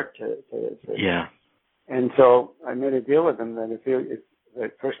of work Yeah. And so I made a deal with him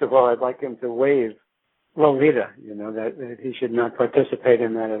that first of all, I'd like him to waive Lolita, that he should not participate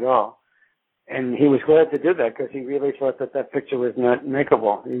in that at all. And he was glad to do that because he really thought that picture was not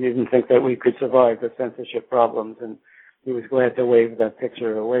makeable. He didn't think that we could survive the censorship problems, and he was glad to waive that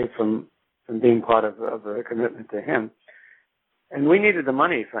picture away from being part of a commitment to him. And we needed the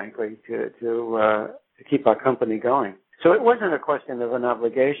money, frankly, to keep our company going. So it wasn't a question of an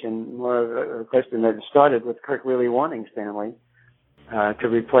obligation, more of a question that started with Kirk really wanting Stanley to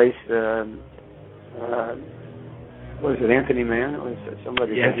replace, what was it, Anthony Mann? Or was it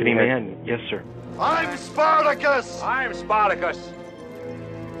somebody? Yeah, Anthony Mann, yes, sir. I'm Spartacus! I'm Spartacus!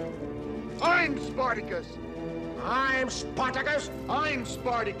 I'm Spartacus! I'm Spartacus! I'm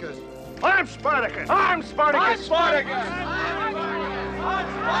Spartacus! I'm Spartacus! I'm Spartacus! I'm Spartacus! I'm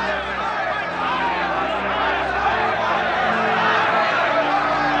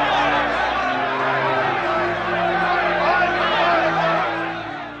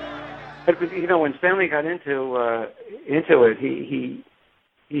But when Stanley got into it, he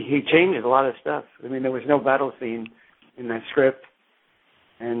changed a lot of stuff. I mean, there was no battle scene in that script,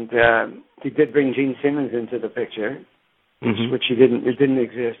 and he did bring Gene Simmons into the picture, which it didn't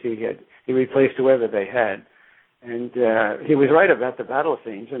exist. He replaced whoever they had, and he was right about the battle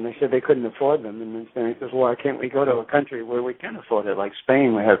scenes. And they said they couldn't afford them, and then Stanley says, "Well, why can't we go to a country where we can afford it, like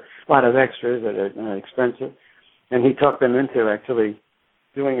Spain? We have a lot of extras that are not expensive." And he talked them into actually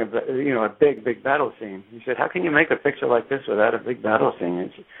doing a big battle scene. He said, "How can you make a picture like this without a big battle scene?"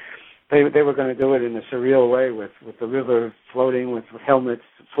 They were going to do it in a surreal way with the river floating, with helmets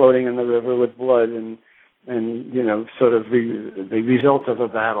floating in the river with blood, and sort of the result of a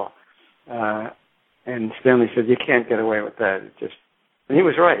battle. And Stanley said, "You can't get away with that." And he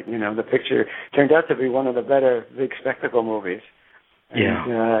was right. The picture turned out to be one of the better big spectacle movies.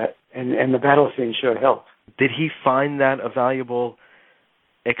 And the battle scene sure helped. Did he find that a valuable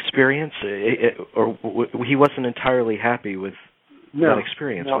experience, or he wasn't entirely happy with that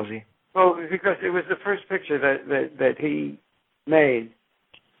experience, was he? Well, because it was the first picture that he made.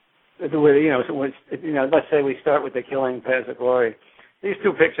 Let's say we start with The Killing, Paths of Glory. These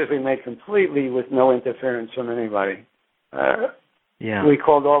 2 pictures we made completely with no interference from anybody. We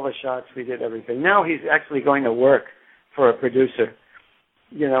called all the shots, we did everything. Now he's actually going to work for a producer.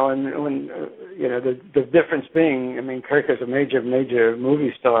 And when the difference being, I mean, Kirk is a major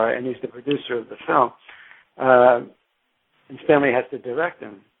movie star, and he's the producer of the film, and Stanley has to direct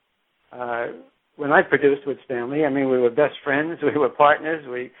him. When I produced with Stanley, I mean, we were best friends, we were partners,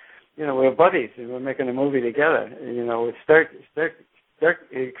 we were buddies, and we were making a movie together. With Kirk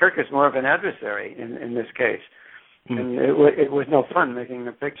is more of an adversary in this case, and it was no fun making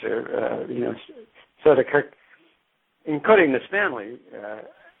the picture. Sort of Kirk. According to Stanley,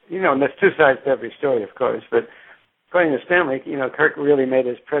 and there's 2 sides to every story, of course, but according to Stanley, Kirk really made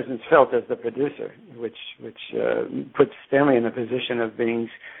his presence felt as the producer, which puts Stanley in a position of being,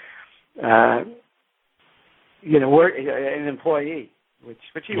 an employee, which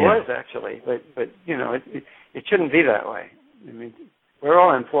he was actually, but it shouldn't be that way. I mean, we're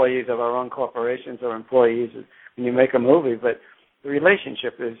all employees of our own corporations or employees when you make a movie, but the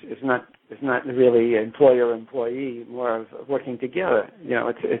relationship is not really employer-employee, more of working together.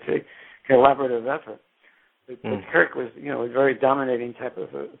 It's a collaborative effort. But Kirk was, a very dominating type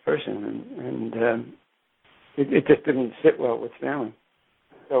of a person, and it just didn't sit well with Stanley.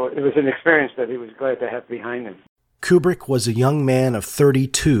 So it was an experience that he was glad to have behind him. Kubrick was a young man of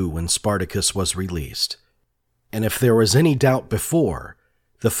 32 when Spartacus was released. And if there was any doubt before,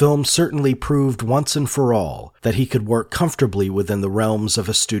 the film certainly proved once and for all that he could work comfortably within the realms of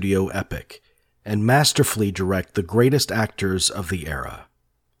a studio epic and masterfully direct the greatest actors of the era.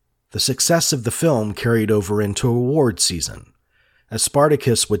 The success of the film carried over into award season, as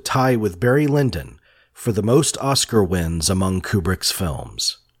Spartacus would tie with Barry Lyndon for the most Oscar wins among Kubrick's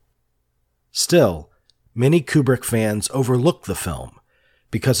films. Still, many Kubrick fans overlook the film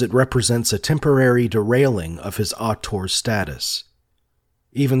because it represents a temporary derailing of his auteur status.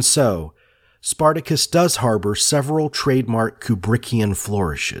 Even so, Spartacus does harbor several trademark Kubrickian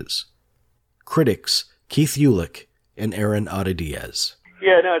flourishes. Critics Keith Uhlich and Aaron Adediez.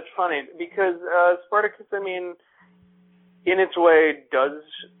 Yeah, no, it's funny because Spartacus, I mean, in its way, does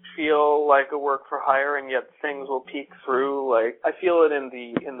feel like a work for hire, and yet things will peek through. Like I feel it in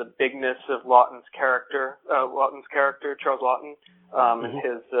the bigness of Laughton's character, Charles Laughton, in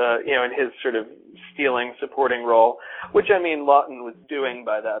his in his sort of stealing supporting role, which I mean Laughton was doing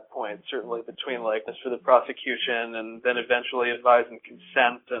by that point, certainly between likeness for the prosecution and then eventually advise and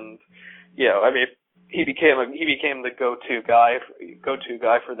consent, and I mean he became the go-to guy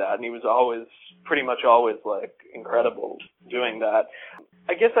for that, and he was pretty much always like incredible doing that.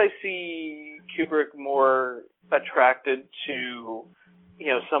 I guess I see Kubrick more attracted to,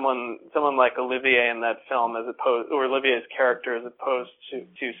 someone like Olivier in that film or Olivier's character as opposed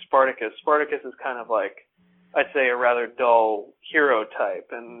to Spartacus. Spartacus is kind of like, I'd say, a rather dull hero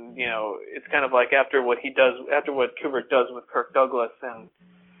type, and it's kind of like after what Kubrick does with Kirk Douglas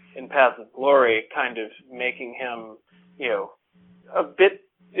in Paths of Glory, kind of making him, a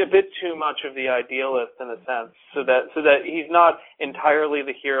bit too much of the idealist in a sense, so that he's not entirely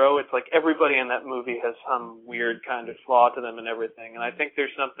the hero. It's like everybody in that movie has some weird kind of flaw to them and everything. And I think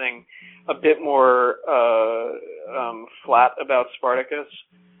there's something a bit more flat about Spartacus.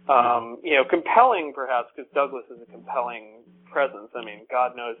 Compelling perhaps, because Douglas is a compelling presence. I mean,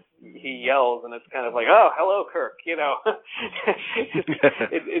 God knows he yells, and it's kind of like, oh, hello, Kirk.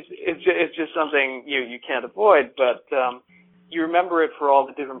 It's just something you can't avoid, but. You remember it for all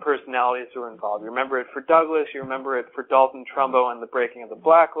the different personalities who were involved. You remember it for Douglas. You remember it for Dalton Trumbo and the breaking of the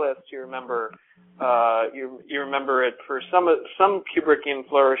blacklist. You remember you remember it for some Kubrickian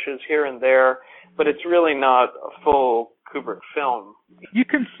flourishes here and there, but it's really not a full Kubrick film. You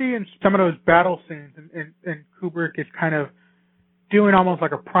can see in some of those battle scenes, and Kubrick is kind of doing almost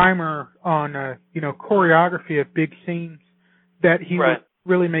like a primer on choreography of big scenes that he would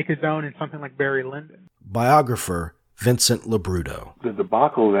really make his own in something like Barry Lyndon. Biographer Vincent LoBrutto. The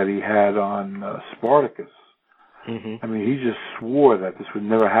debacle that he had on Spartacus, I mean, he just swore that this would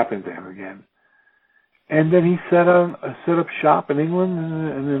never happen to him again. And then he set up shop in England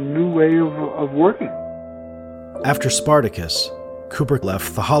and a new way of working. After Spartacus, Kubrick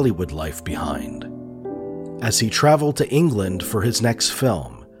left the Hollywood life behind, as he traveled to England for his next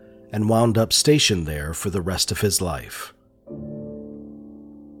film and wound up stationed there for the rest of his life.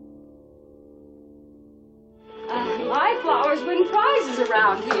 My flowers win prizes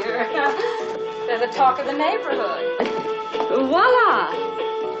around here. They're the talk of the neighborhood. Voila!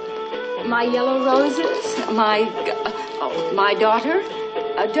 My yellow roses, my daughter.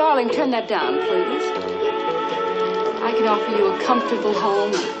 Darling, turn that down, please. I can offer you a comfortable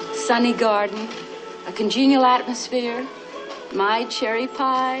home, a sunny garden, a congenial atmosphere, my cherry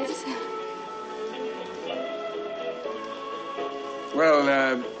pies.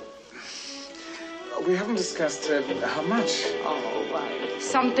 Well, we haven't discussed how much. Oh,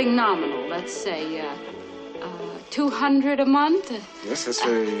 something nominal. Let's say $200 a month. Yes, that's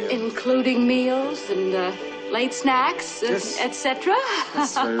very... including meals and late snacks, yes. etc.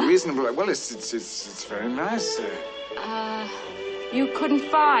 That's very reasonable. Well, it's very nice. You couldn't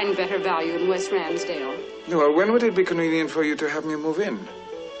find better value in West Ramsdale. No, well, when would it be convenient for you to have me move in?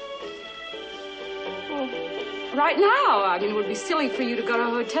 Right now. I mean, it would be silly for you to go to a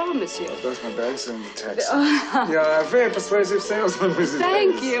hotel, monsieur. Both my bags and the taxi. You're a very persuasive salesman, Mrs.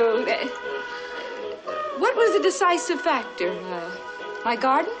 Thank you. What was the decisive factor? My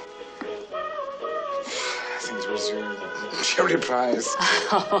garden? I think it was your cherry pies.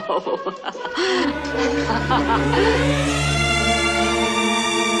 Oh.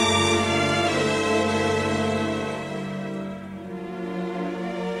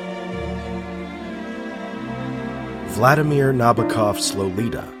 Vladimir Nabokov's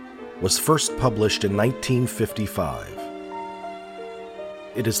Lolita was first published in 1955.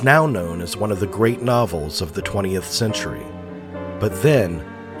 It is now known as one of the great novels of the 20th century, but then,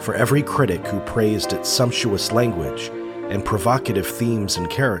 for every critic who praised its sumptuous language and provocative themes and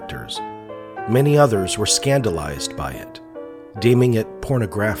characters, many others were scandalized by it, deeming it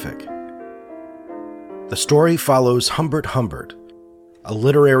pornographic. The story follows Humbert Humbert, a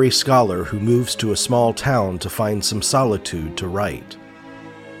literary scholar who moves to a small town to find some solitude to write.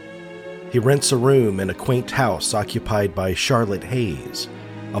 He rents a room in a quaint house occupied by Charlotte Hayes,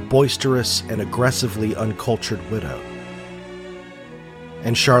 a boisterous and aggressively uncultured widow,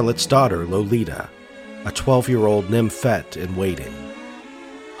 and Charlotte's daughter, Lolita, a 12-year-old nymphette in waiting.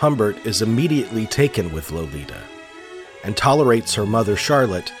 Humbert is immediately taken with Lolita and tolerates her mother,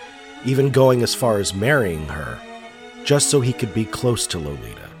 Charlotte, even going as far as marrying her, just so he could be close to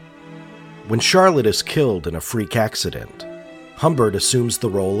Lolita. When Charlotte is killed in a freak accident, Humbert assumes the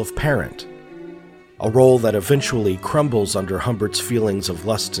role of parent. a role that eventually crumbles under Humbert's feelings of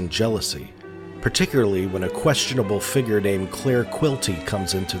lust and jealousy, particularly when a questionable figure named Claire Quilty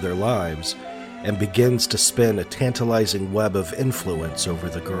comes into their lives and begins to spin a tantalizing web of influence over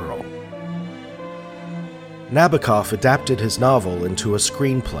the girl. Nabokov adapted his novel into a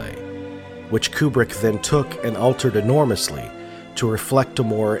screenplay, which Kubrick then took and altered enormously to reflect a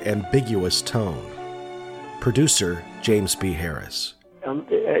more ambiguous tone. Producer James B. Harris.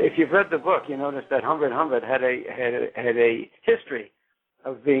 If you've read the book, you notice that Humbert had a history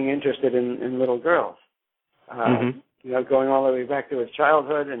of being interested in little girls. Going all the way back to his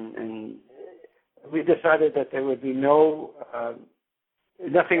childhood, and we decided that there would be nothing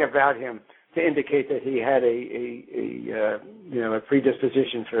about him to indicate that he had a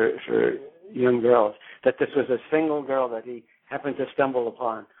predisposition for young girls. That this was a single girl that he happened to stumble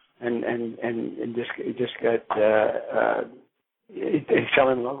upon, and just got he fell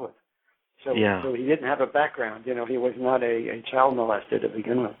in love with. So he didn't have a background. He was not a child molester to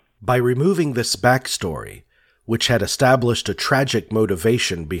begin with. By removing this backstory, which had established a tragic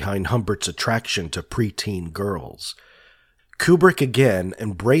motivation behind Humbert's attraction to preteen girls, Kubrick again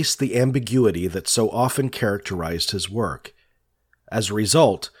embraced the ambiguity that so often characterized his work. As a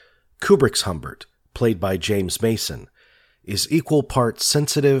result, Kubrick's Humbert, played by James Mason, is equal parts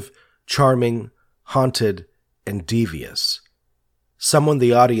sensitive, charming, haunted, and devious. Someone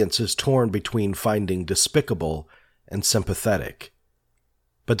the audience is torn between finding despicable and sympathetic.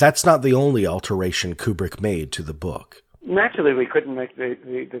 But that's not the only alteration Kubrick made to the book. Naturally, we couldn't make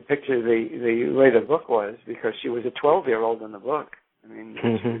the picture the way the book was, because she was a 12-year-old in the book. I mean,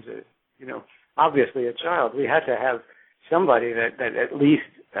 she was obviously a child. We had to have somebody that at least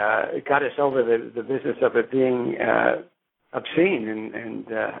got us over the business of it being obscene and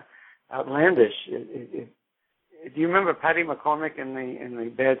outlandish. Do you remember Patty McCormick in the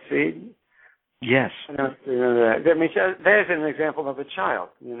Bad Seed? Yes. I don't remember that. I mean, there's an example of a child.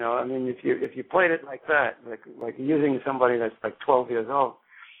 I mean, if you played it like that, like using somebody that's like 12 years old,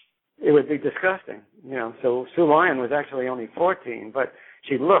 it would be disgusting. So Sue Lyon was actually only 14, but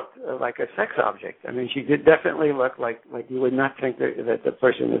she looked like a sex object. I mean, she did definitely look like you would not think that the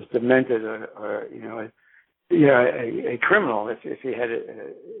person is demented or a criminal if he had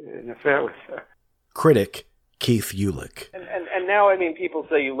an affair with her. Critic Keith Uhlich. And now, I mean, people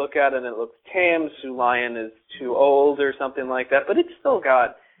say you look at it and it looks tame, Sue Lyon is too old or something like that, but it's still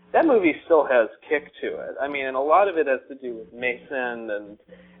got, that movie still has kick to it. I mean, and a lot of it has to do with Mason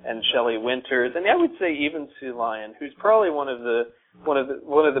and Shelley Winters, and I would say even Sue Lyon, who's probably one of the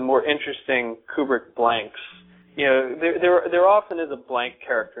more interesting Kubrick blanks. There often is a blank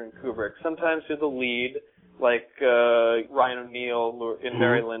character in Kubrick. Sometimes there's a lead, like Ryan O'Neal in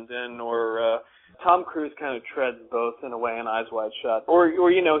Barry Lyndon, or Tom Cruise kind of treads both in a way in Eyes Wide Shut. Or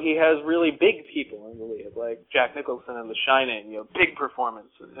he has really big people in the lead, like Jack Nicholson in The Shining, big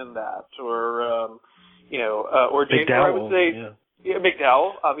performance in that. Or James, McDowell, I would say,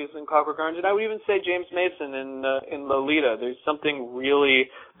 McDowell, obviously in Clockwork Orange, and I would even say James Mason in Lolita. There's something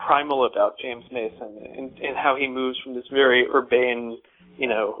really primal about James Mason in how he moves from this very urbane,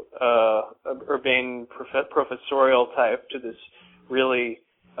 urbane professorial type to this really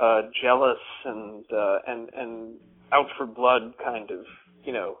jealous and out for blood kind of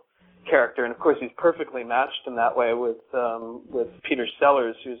character, and of course he's perfectly matched in that way with Peter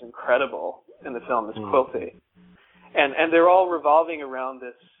Sellers, who's incredible in the film as Quilty, and they're all revolving around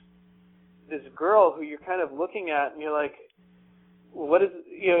this girl who you're kind of looking at and you're like, what is,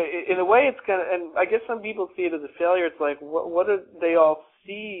 in a way it's kind of, and I guess some people see it as a failure. It's like, what do they all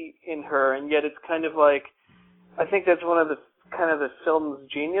see in her, and yet it's kind of like, I think that's one of the kind of the film's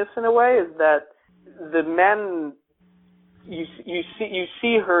genius in a way, is that the men, you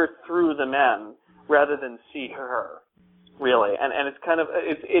see her through the men rather than see her, really, and it's kind of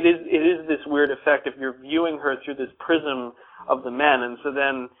it is this weird effect if you're viewing her through this prism of the men, and so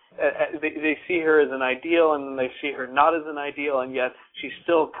then they see her as an ideal and they see her not as an ideal, and yet she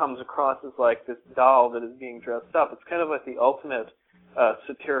still comes across as like this doll that is being dressed up. It's kind of like the ultimate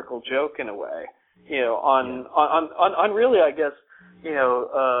satirical joke in a way. On really, I guess,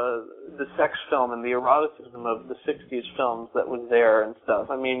 the sex film and the eroticism of the 60s films that was there and stuff.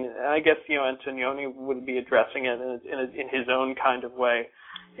 I mean, I guess, Antonioni would be addressing it in his own kind of way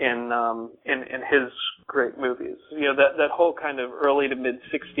in his great movies. That whole kind of early to mid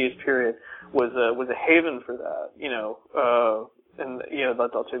 60s period was a haven for that. And La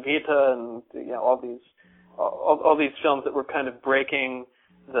Dolce Vita and all these films that were kind of breaking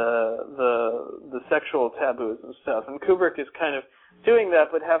the sexual taboos and stuff, and Kubrick is kind of doing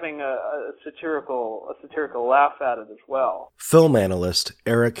that, but having a satirical laugh at it as well. Film analyst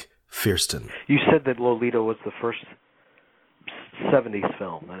Erich Feursten. You said that Lolita was the first 70s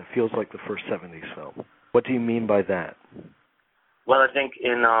film, and it feels like the first 70s film. What do you mean by that? Well, I think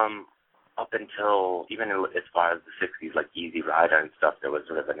in up until even as far as the 60s, like Easy Rider and stuff, there was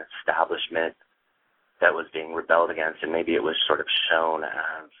sort of an establishment that was being rebelled against, and maybe it was sort of shown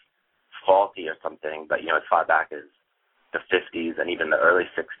as faulty or something. But, as far back as the 50s and even the early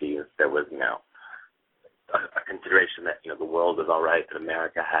 60s, there was, a consideration that, the world was all right, that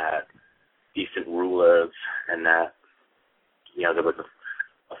America had decent rulers, and that, there was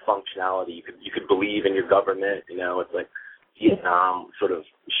a functionality. You could believe in your government. It's like Vietnam sort of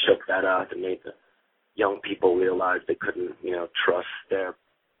shook that up and made the young people realize they couldn't, trust their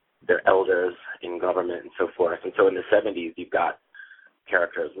elders in government and so forth. And so in the 70s, you've got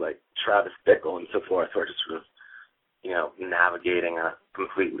characters like Travis Bickle and so forth who are just sort of, navigating a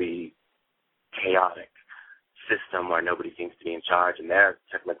completely chaotic system where nobody seems to be in charge, and they're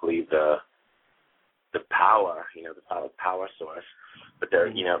technically the power, the power source, but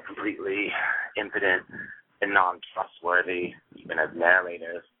they're, completely impotent and non-trustworthy, even as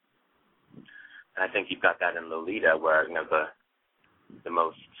narrators. And I think you've got that in Lolita, where, the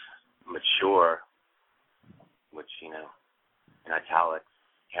most mature, which, in italics,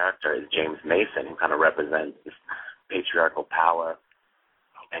 character is James Mason, who kind of represents this patriarchal power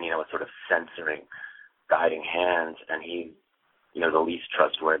and, a sort of censoring, guiding hand, and he's, the least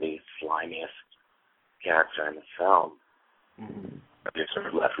trustworthy, slimiest character in the film. Mm-hmm. You're sort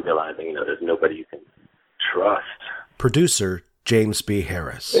of left realizing, there's nobody you can trust. Producer James B.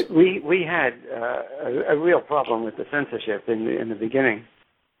 Harris. We had a real problem with the censorship in the beginning.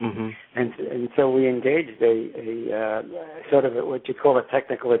 Mm-hmm. And so we engaged a sort of what you call a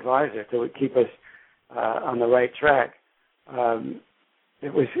technical advisor to keep us on the right track.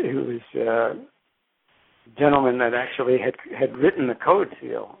 It was a gentleman that actually had written the code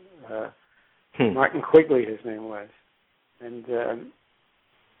seal. Martin Quigley, his name was, and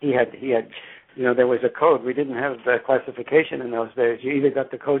he had there was a code. We didn't have the classification in those days. You either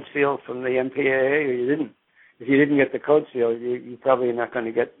got the code seal from the MPAA or you didn't. If you didn't get the code seal, you probably are not going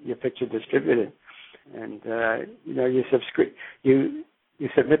to get your picture distributed. And you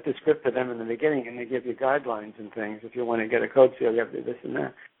submit the script to them in the beginning, and they give you guidelines and things. If you want to get a code seal, you have to do this and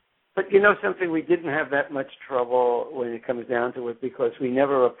that. But something, we didn't have that much trouble when it comes down to it, because we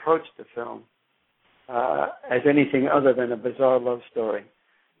never approached the film as anything other than a bizarre love story.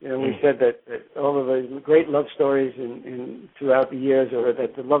 We said that all of the great love stories in throughout the years are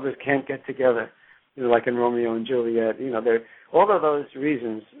that the lovers can't get together, like in Romeo and Juliet. There all of those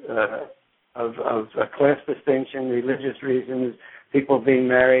reasons of class distinction, religious reasons, people being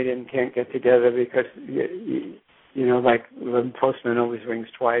married and can't get together because like the postman always rings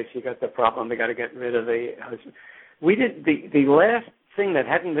twice. You got the problem. They got to get rid of the husband. We did the last thing that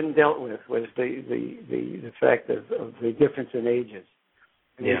hadn't been dealt with was the fact of the difference in ages.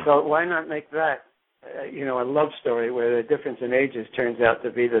 And we thought, why not make that, a love story where the difference in ages turns out to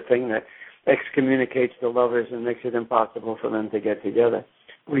be the thing that excommunicates the lovers and makes it impossible for them to get together.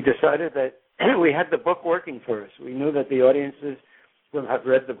 We decided that we had the book working for us. We knew that the audiences will have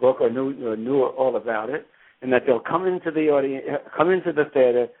read the book or knew all about it, and that they'll come into the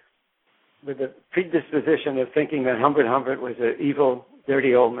theater with a predisposition of thinking that Humbert was an evil,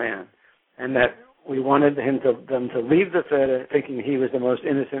 dirty old man, and that we wanted them to leave the theater thinking he was the most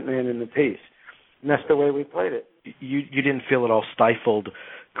innocent man in the piece. And that's the way we played it. You didn't feel at all stifled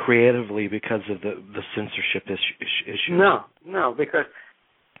creatively because of the censorship issue? No,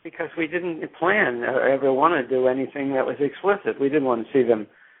 because we didn't plan or ever want to do anything that was explicit. We didn't want to see them,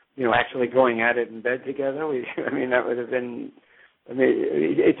 actually going at it in bed together. That would have been,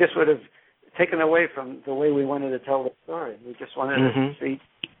 it just would have taken away from the way we wanted to tell the story. We just wanted to see,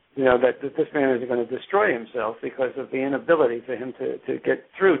 that this man is going to destroy himself because of the inability for him to get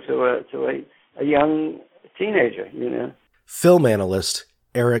through to a young teenager, Film analyst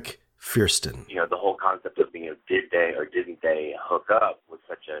Erich Feursten. The whole concept of did they or didn't they hook up was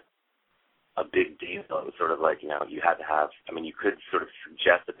such a big deal. It was sort of like, you had to have, you could sort of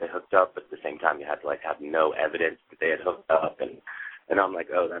suggest that they hooked up, but at the same time you had to have no evidence that they had hooked up, and I'm like,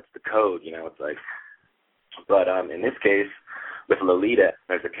 oh, that's the code, it's like, but in this case, with Lolita,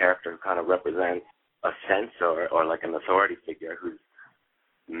 there's a character who kind of represents a censor or like an authority figure who's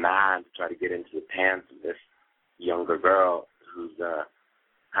mad to try to get into the pants of this younger girl who's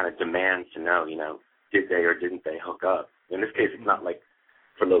kind of demands to know, did they or didn't they hook up? In this case, it's not like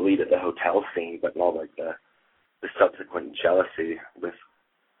for Lolita the hotel scene, but more like the subsequent jealousy with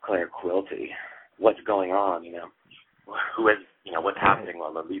Claire Quilty. What's going on? Who is what's happening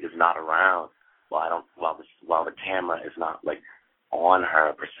while Lolita's not around? While the camera is not on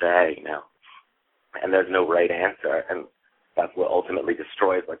her per se, you know. And there's no right answer, and that's what ultimately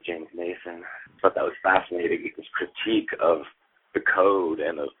destroys like James Mason. But that was fascinating, his critique of the code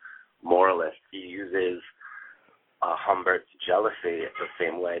and of moralists. He uses Humbert's jealousy the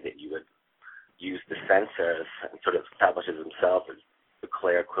same way that you would use the censors, and sort of establishes himself as the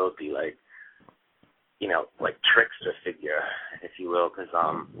Claire Quilty, like, you know, like trickster figure, if you will, because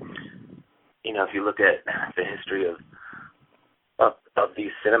you know, if you look at the history of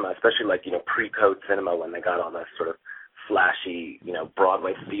these cinema, especially like, you know, pre-code cinema, when they got all that sort of flashy, you know,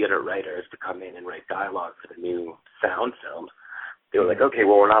 Broadway theater writers to come in and write dialogue for the new sound films, they were like, okay,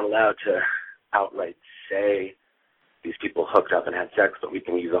 well, we're not allowed to outright say these people hooked up and had sex, but we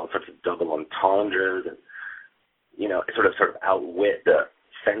can use all sorts of double entendres and, you know, sort of outwit the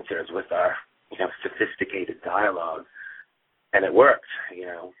censors with our, you know, sophisticated dialogue. And it worked, you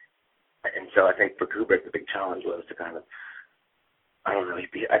know. And so I think for Kubrick, the big challenge was to kind of, I don't know, it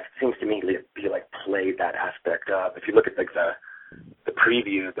seems to me be like played that aspect up. If you look at like the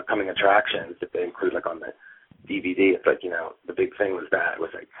previews, the coming attractions that they include like on the DVD, it's like, you know, the big thing was that. It was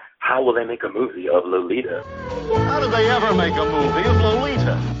like, how will they make a movie of Lolita? How did they ever make a movie of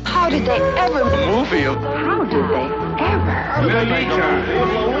Lolita? How did they ever make a movie of... How did they ever? How did they make a movie of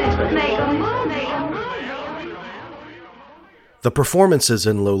Lolita? Make a movie. The performances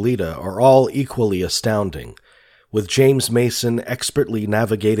in Lolita are all equally astounding, with James Mason expertly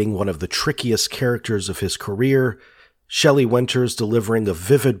navigating one of the trickiest characters of his career, Shelley Winters delivering a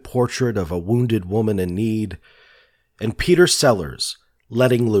vivid portrait of a wounded woman in need, and Peter Sellers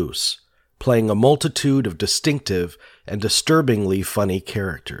letting loose, playing a multitude of distinctive and disturbingly funny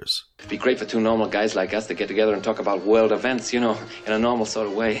characters. It'd be great for two normal guys like us to get together and talk about world events, you know, in a normal sort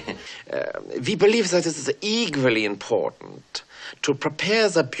of way. We believe that it is equally important to prepare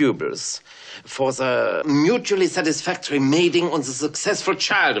the pupils for the mutually satisfactory mating and the successful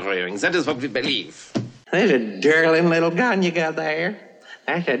child rearing. That is what we believe. That's a darling little gun you got there.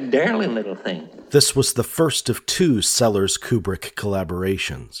 That's a darling little thing. This was the first of two Sellers-Kubrick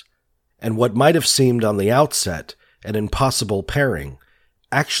collaborations, and what might have seemed on the outset an impossible pairing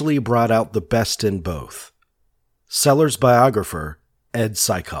actually brought out the best in both. Sellers' biographer, Ed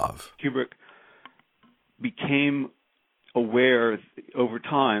Sikov. Kubrick became aware over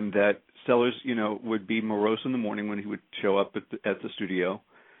time that Sellers, you know, would be morose in the morning when he would show up at the studio.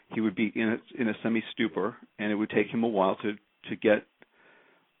 He would be in a semi-stupor, and it would take him a while to get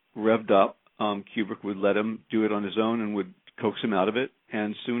revved up. Kubrick would let him do it on his own and would coax him out of it,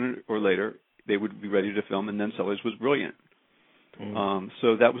 and sooner or later they would be ready to film, and then Sellers was brilliant.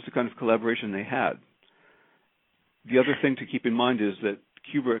 So that was the kind of collaboration they had. The other thing to keep in mind is that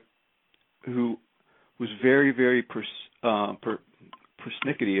Kubrick, who was very, very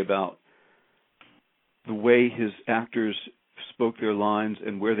persnickety about the way his actors spoke their lines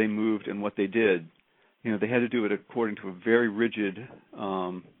and where they moved and what they did. You know, they had to do it according to a very rigid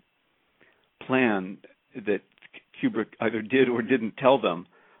plan that Kubrick either did or didn't tell them.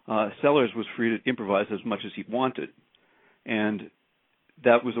 Sellers was free to improvise as much as he wanted. And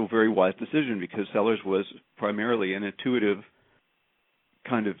that was a very wise decision because Sellers was primarily an intuitive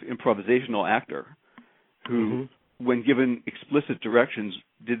kind of improvisational actor who, when given explicit directions,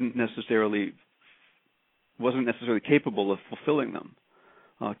 wasn't necessarily capable of fulfilling them.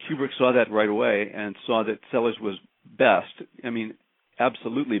 Kubrick saw that right away and saw that Sellers was best. I mean,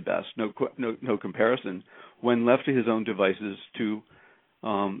 absolutely best, no comparison, when left to his own devices to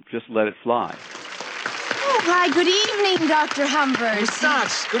just let it fly. Oh, why, good evening, Dr. Humbert.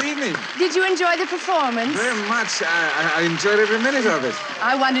 Mustache, good evening. Did you enjoy the performance? Very much. I enjoyed every minute of it.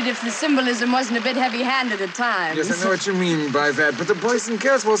 I wondered if the symbolism wasn't a bit heavy-handed at times. Yes, I know what you mean by that, but the boys and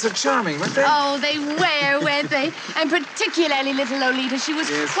girls were so charming, weren't they? Oh, they were, weren't they? And particularly little Lolita. She was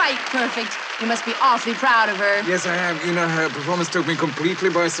quite perfect. You must be awfully proud of her. Yes, I am. You know, her performance took me completely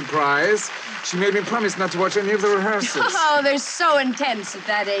by surprise. She made me promise not to watch any of the rehearsals. Oh, they're so intense at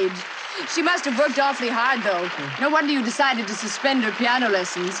that age. She must have worked awfully hard, though. No wonder you decided to suspend her piano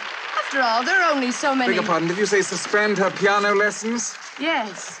lessons. After all, there are only so many... Beg your pardon, did you say suspend her piano lessons?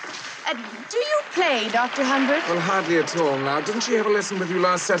 Yes. Do you play, Dr. Humbert? Well, hardly at all now. Didn't she have a lesson with you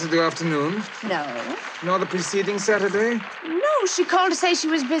last Saturday afternoon? No. Nor the preceding Saturday? No, she called to say she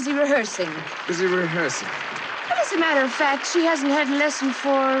was busy rehearsing. Busy rehearsing? Well, as a matter of fact, she hasn't had a lesson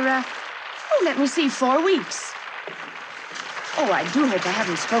for, 4 weeks. Oh, I do hope I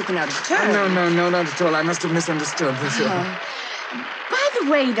haven't spoken out of turn. No, not at all. I must have misunderstood. By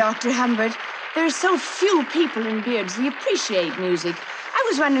the way, Dr. Humbert, there are so few people in Beardsley appreciate music. I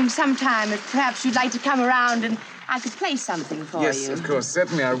was wondering sometime if perhaps you'd like to come around and I could play something for you. Yes, of course.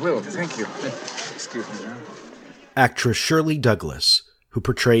 Certainly I will. Thank you. Excuse me now. actress Shirley Douglas, who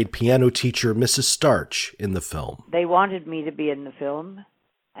portrayed piano teacher Mrs. Starch in the film. They wanted me to be in the film,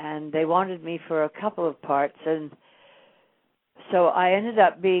 and they wanted me for a couple of parts, and so I ended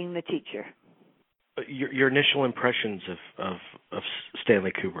up being the teacher. Your initial impressions of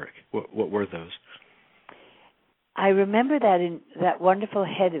Stanley Kubrick, what were those? I remember that wonderful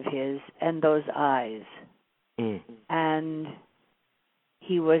head of his and those eyes. Mm. And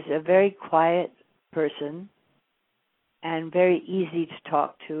he was a very quiet person and very easy to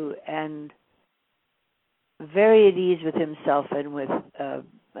talk to and very at ease with himself and with a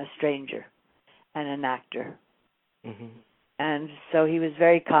stranger and an actor. Mm-hmm. And so he was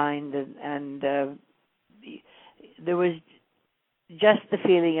very kind, and there was just the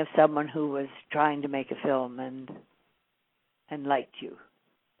feeling of someone who was trying to make a film and liked you.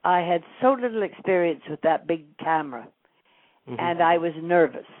 I had so little experience with that big camera, mm-hmm. and I was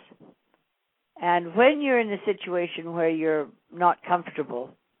nervous. And when you're in a situation where you're not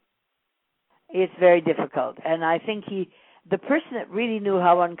comfortable, it's very difficult. And I think the person that really knew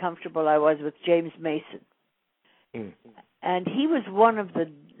how uncomfortable I was James Mason. Mm-hmm. And he was one of the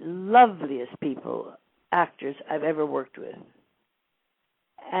loveliest actors I've ever worked with.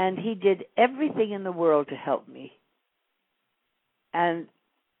 And he did everything in the world to help me. And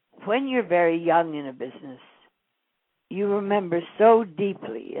when you're very young in a business, you remember so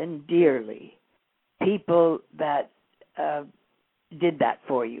deeply and dearly people that did that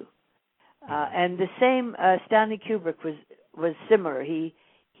for you. And the same, Stanley Kubrick was similar. He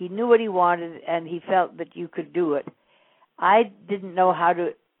knew what he wanted, and he felt that you could do it. I didn't know how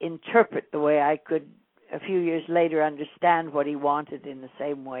to interpret the way I could, a few years later, understand what he wanted in the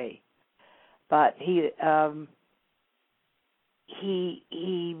same way. But he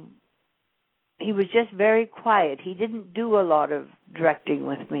was just very quiet. He didn't do a lot of directing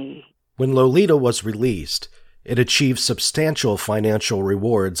with me. When Lolita was released, it achieved substantial financial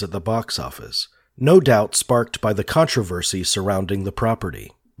rewards at the box office, no doubt sparked by the controversy surrounding the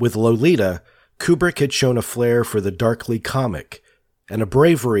property. With Lolita, Kubrick had shown a flair for the darkly comic and a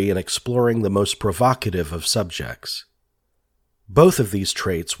bravery in exploring the most provocative of subjects. Both of these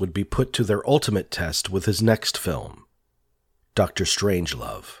traits would be put to their ultimate test with his next film, Dr.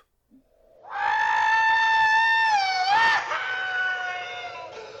 Strangelove.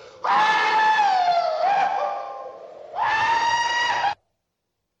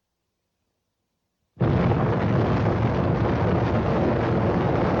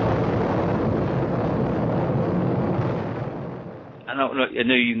 I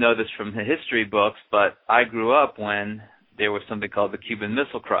know you know this from the history books, but I grew up when there was something called the Cuban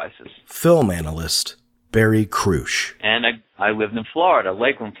Missile Crisis. Film analyst Barry Krusch. And I lived in Florida,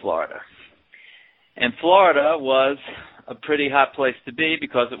 Lakeland, Florida. And Florida was a pretty hot place to be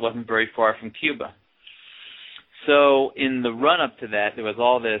because it wasn't very far from Cuba. So in the run-up to that, there was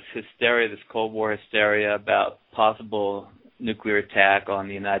all this hysteria, this Cold War hysteria about possible nuclear attack on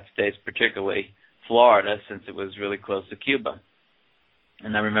the United States, particularly Florida, since it was really close to Cuba.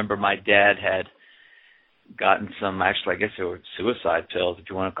 And I remember my dad had gotten some, actually I guess they were suicide pills, if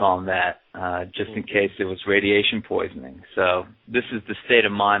you want to call them that, just in case there was radiation poisoning. So this is the state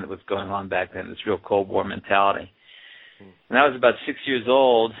of mind that was going on back then, this real Cold War mentality. And I was about 6 years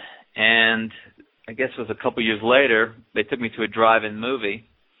old, and I guess it was a couple years later, they took me to a drive-in movie,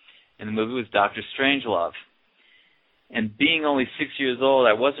 and the movie was Dr. Strangelove. And being only 6 years old,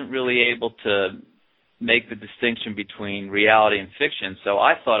 I wasn't really able to make the distinction between reality and fiction, so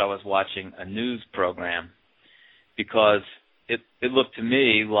I thought I was watching a news program because it looked to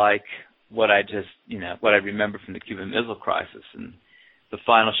me like what I remember from the Cuban Missile Crisis. And the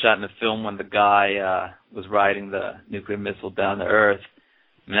final shot in the film when the guy was riding the nuclear missile down to Earth,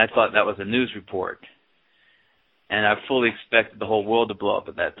 I thought that was a news report. And I fully expected the whole world to blow up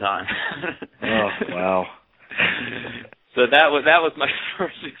at that time. Oh, wow. So that was my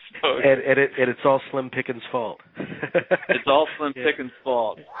first exposure. And it's all Slim Pickens' fault. It's all Slim Pickens'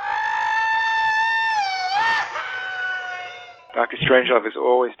 fault. Dr. Strangelove has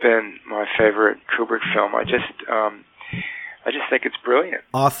always been my favorite Kubrick film. I just think it's brilliant.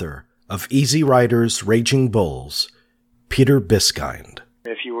 Author of Easy Riders, Raging Bulls, Peter Biskind.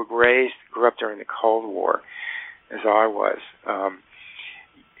 If you grew up during the Cold War, as I was,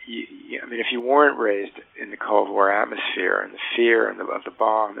 if you weren't raised in the Cold War atmosphere and the fear and of the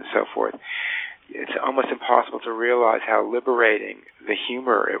bomb and so forth, it's almost impossible to realize how liberating the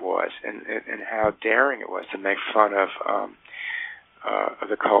humor it was and how daring it was to make fun of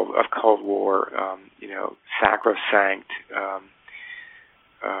Cold War, sacrosanct,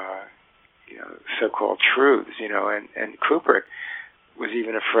 so-called truths, and Kubrick was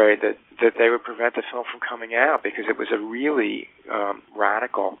even afraid that they would prevent the film from coming out because it was a really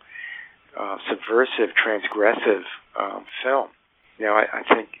radical, subversive, transgressive film. I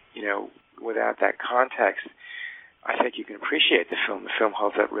think, without that context, I think you can appreciate the film. The film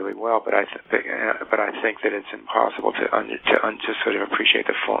holds up really well, but I think that it's impossible to sort of appreciate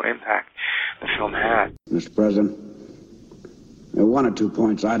the full impact the film had. Mr. President, there are one or two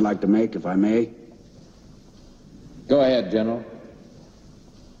points I'd like to make, if I may. Go ahead, General.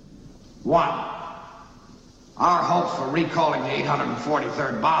 One, our hopes for recalling the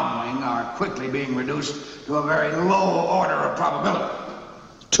 843rd bomb wing are quickly being reduced to a very low order of probability.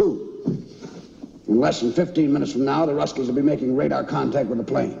 Two, in less than 15 minutes from now, the Ruskies will be making radar contact with the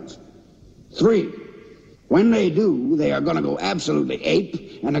planes. Three, when they do, they are going to go absolutely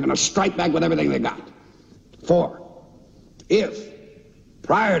ape, and they're going to strike back with everything they got. Four, if,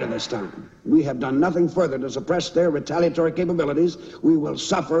 prior to this time, we have done nothing further to suppress their retaliatory capabilities, we will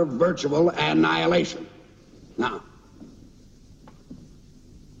suffer virtual annihilation. Now,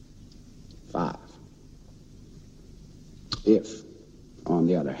 5, if, on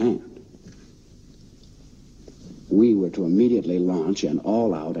the other hand, we were to immediately launch an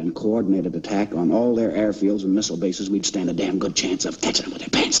all-out and coordinated attack on all their airfields and missile bases, we'd stand a damn good chance of catching them with their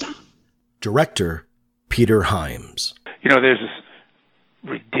pants down. Director Peter Hyams. There's this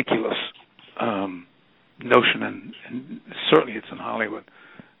ridiculous notion, and certainly it's in Hollywood,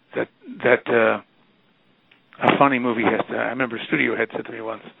 that a funny movie has to, I remember a studio head said to me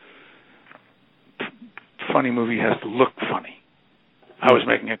once, funny movie has to look funny. I was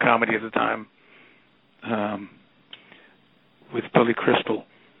making a comedy at the time with Billy Crystal,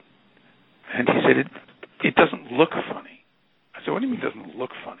 and he said, it doesn't look funny. I said, what do you mean it doesn't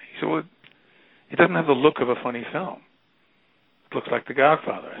look funny? He said, well, it doesn't have the look of a funny film. It looks like The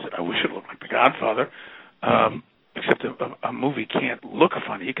Godfather. I said, I wish it looked like The Godfather, except a movie can't look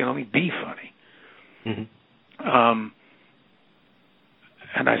funny. It can only be funny. Mm-hmm.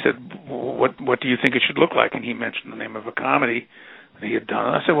 And I said, what do you think it should look like? And he mentioned the name of a comedy that he had done.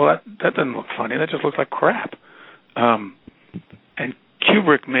 And I said, well, that doesn't look funny. That just looks like crap. And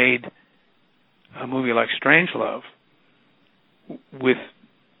Kubrick made a movie like Strangelove with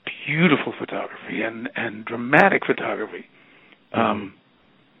beautiful photography and dramatic photography. Yet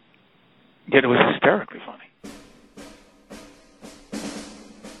it was hysterically funny.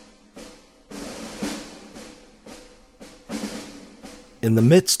 In the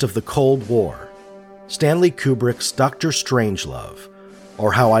midst of the Cold War, Stanley Kubrick's Dr. Strangelove,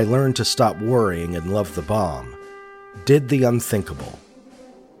 or How I Learned to Stop Worrying and Love the Bomb, did the unthinkable.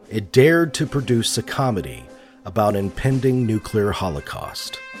 It dared to produce a comedy about impending nuclear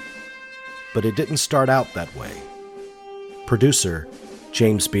holocaust. But it didn't start out that way. Producer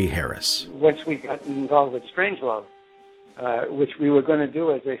James B. Harris. Once we got involved with Strangelove, which we were going to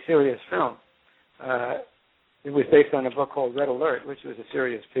do as a serious film, it was based on a book called Red Alert, which was a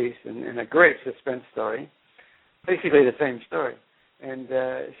serious piece and a great suspense story, basically the same story. And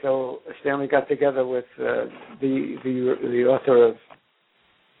so Stanley got together with the author of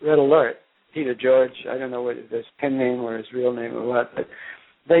Red Alert, Peter George. I don't know what his pen name or his real name or what, but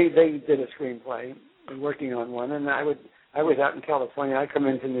they did a screenplay and working on one. And I was out in California. I come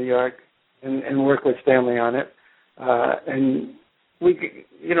into New York and work with Stanley on it. And we,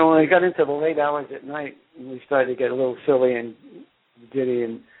 when I got into the late hours at night, we started to get a little silly and giddy,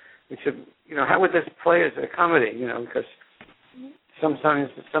 and we said, how would this play as a comedy? Because sometimes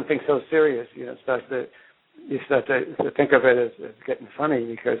something so serious, you start to think of it as getting funny,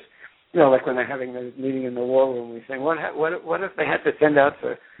 because, like when they're having the meeting in the war room, we say, what if they had to send out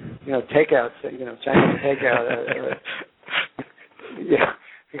for, takeouts, Chinese takeout,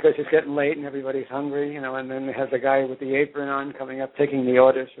 because it's getting late and everybody's hungry, and then they have the guy with the apron on coming up taking the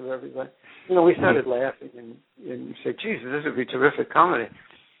orders from everybody. We started laughing and said, Jesus, this would be terrific comedy.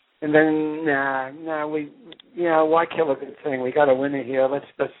 And then, why kill a good thing? We got a winner here.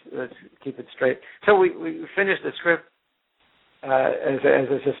 Let's keep it straight. So we finished the script as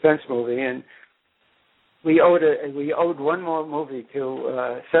a suspense movie, and we owed one more movie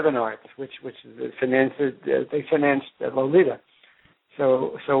to Seven Arts, which financed Lolita.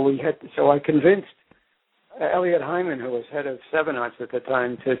 So I convinced Elliot Hyman, who was head of Seven Arts at the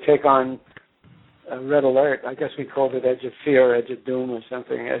time, to take on Red Alert. I guess we called it Edge of Fear, Edge of Doom, or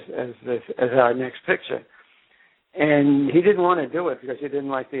something as our next picture. And he didn't want to do it because he didn't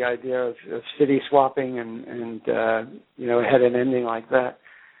like the idea of city swapping and it had an ending like that.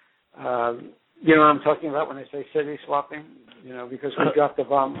 What I'm talking about when I say city swapping? Because we dropped the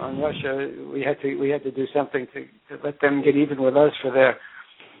bomb on Russia, we had to do something to let them get even with us for their,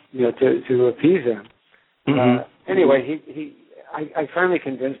 to appease them. Mm-hmm. Anyway, I finally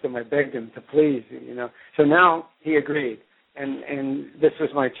convinced him. I begged him to please, So now he agreed, and this was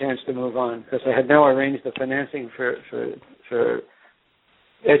my chance to move on because I had now arranged the financing for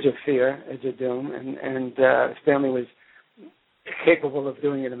Edge of Fear, Edge of Doom, and Stanley was capable of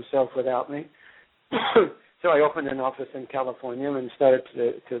doing it himself without me. So I opened an office in California and started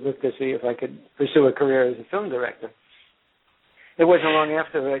to look to see if I could pursue a career as a film director. It wasn't long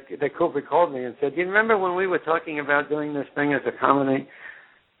after that Kubrick called me and said, "Do you remember when we were talking about doing this thing as a comedy?"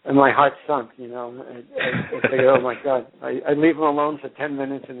 And my heart sunk, I figured, oh my God, I leave him alone for 10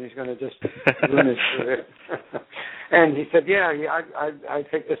 minutes and he's going to just ruin his career. And he said, yeah, I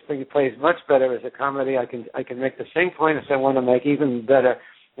think this thing plays much better as a comedy. I can make the same points I want to make even better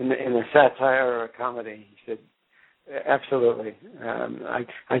in a satire or a comedy. He said, absolutely.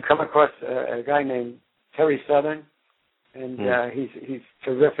 I come across a guy named Terry Southern, and he's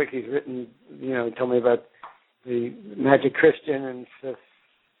terrific. He's written, he told me about the Magic Christian and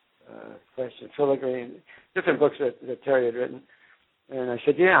Question Filigree, and different books that Terry had written. And I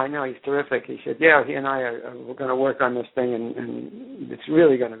said, yeah, I know, he's terrific. He said, yeah, he and I we're going to work on this thing, and it's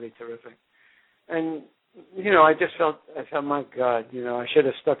really going to be terrific. And, I just felt, my God, I should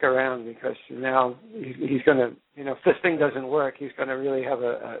have stuck around because now he's going to, if this thing doesn't work, he's going to really have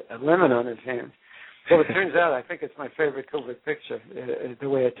a lemon on his hands. So it turns out, I think it's my favorite Kubrick picture, the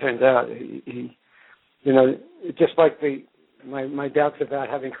way it turns out. He just like my doubts about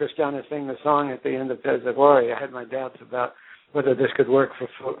having Christiana sing the song at the end of Beds of Glory, I had my doubts about whether this could work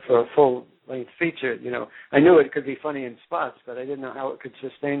for a full-length feature. I knew it could be funny in spots, but I didn't know how it could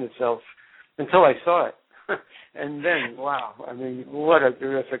sustain itself until I saw it. And then, wow, I mean, what a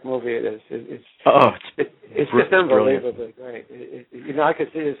terrific movie it is. It's just unbelievably great. I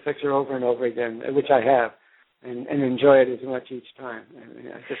could see this picture over and over again, which I have, and enjoy it as much each time.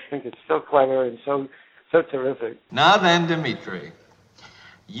 I just think it's so clever and so terrific. Now then, Dmitri,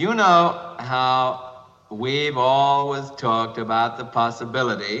 you know how we've always talked about the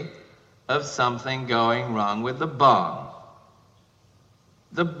possibility of something going wrong with the bomb.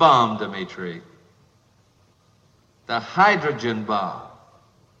 The bomb, Dmitri. The hydrogen bomb.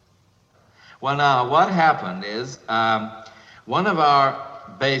 Well, now, what happened is one of our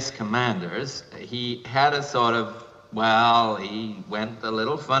base commanders, he had a sort of, he went a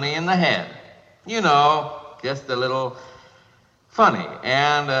little funny in the head. Just a little funny.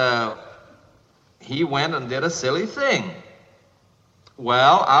 And he went and did a silly thing.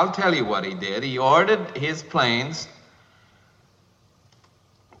 Well, I'll tell you what he did. He ordered his planes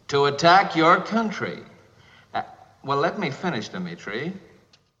to attack your country. Well, let me finish, Dmitri.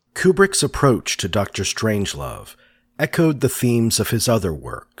 Kubrick's approach to Dr. Strangelove echoed the themes of his other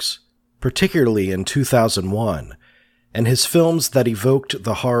works, particularly in 2001, and his films that evoked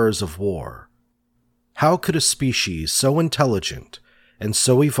the horrors of war. How could a species so intelligent and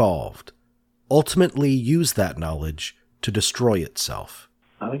so evolved ultimately use that knowledge to destroy itself?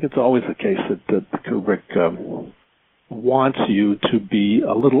 I think it's always the case that Kubrick wants you to be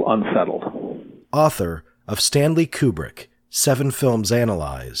a little unsettled. Author of Stanley Kubrick, 7 Films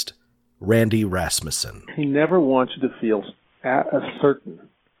Analyzed, Randy Rasmussen. He never wants you to feel certain.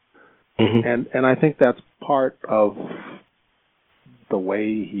 Mm-hmm. And I think that's part of the way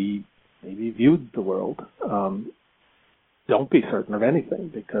he maybe viewed the world. Don't be certain of anything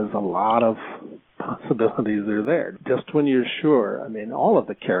because a lot of possibilities are there. Just when you're sure, all of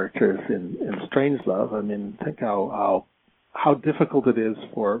the characters in Strangelove, think how difficult it is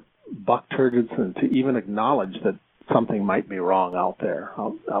for Buck Turgidson to even acknowledge that something might be wrong out there,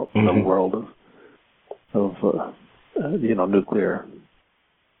 out in the world of nuclear.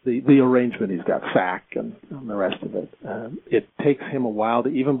 The arrangement he's got, SAC and the rest of it. It takes him a while to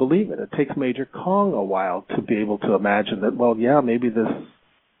even believe it. It takes Major Kong a while to be able to imagine that, maybe this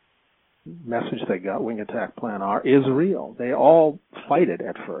message they got, Wing Attack Plan R, is real. They all fight it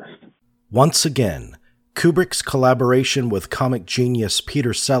at first. Once again, Kubrick's collaboration with comic genius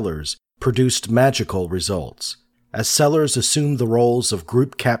Peter Sellers produced magical results, as Sellers assumed the roles of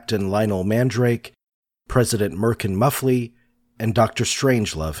Group Captain Lionel Mandrake, President Merkin Muffley, and Dr.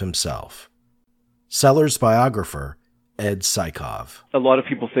 Strangelove himself. Sellers' biographer, Ed Sikov. A lot of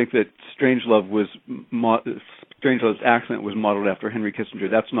people think that Strangelove's accent was modeled after Henry Kissinger.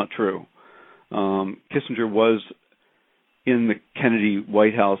 That's not true. Kissinger was in the Kennedy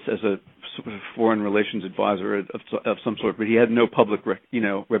White House as a sort of foreign relations advisor of some sort, but he had no public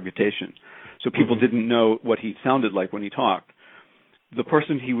reputation. So people didn't know what he sounded like when he talked. The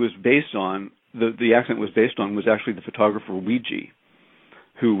person he was based on, the accent was based on, was actually the photographer Ouija,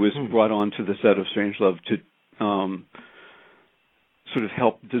 who was brought on to the set of Strangelove to sort of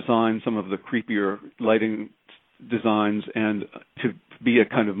help design some of the creepier lighting designs and to be a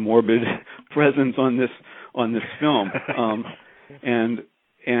kind of morbid presence on this film. And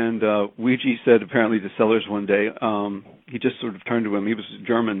Ouija said apparently to Sellers one day, he just sort of turned to him. He was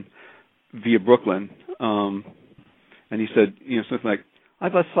German via Brooklyn, and he said, something like,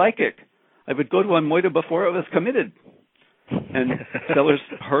 "I'm a psychic. I would go to a murder before it was committed." And Sellers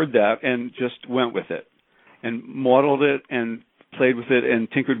heard that and just went with it and modeled it and played with it and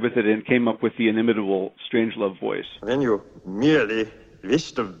tinkered with it and came up with the inimitable Strangelove voice. When you merely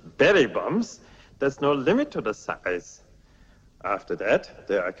wish to bury bombs, there's no limit to the size. After that,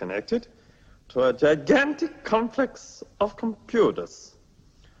 they are connected to a gigantic complex of computers.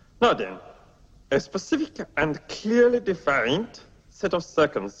 Now then, a specific and clearly defined set of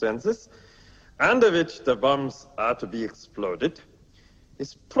circumstances under which the bombs are to be exploded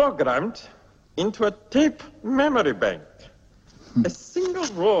is programmed into a tape memory bank. A single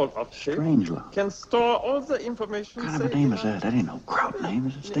roll of tape can store all the information. What kind of a name is that? That ain't no crowd name,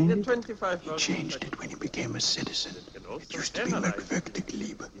 is it, Stanley? He changed it when he became a citizen. It used to be Merkwürdig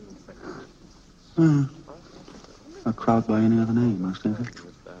Liebe. A crowd by any other name, most of it.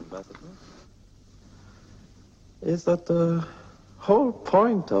 Is that the whole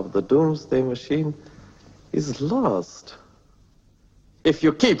point of the Doomsday Machine is lost. If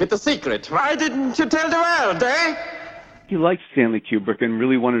you keep it a secret, why didn't you tell the world, eh? He liked Stanley Kubrick and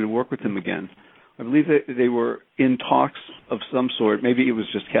really wanted to work with him again. I believe that they were in talks of some sort. Maybe it was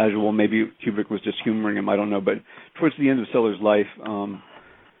just casual. Maybe Kubrick was just humoring him. I don't know. But towards the end of Sellers' life,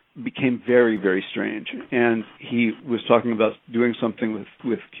 became very, very strange. And he was talking about doing something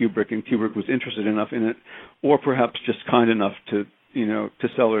with Kubrick, and Kubrick was interested enough in it, or perhaps just kind enough to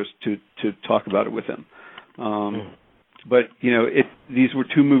Sellers to talk about it with him. But these were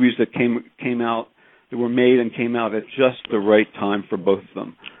two movies that came out, that were made and came out at just the right time for both of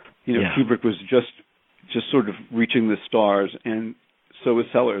them. Kubrick was just sort of reaching the stars, and so was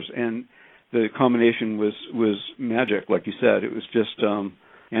Sellers, and the combination was magic, like you said. It was just,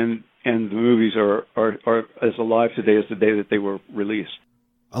 and the movies are as alive today as the day that they were released.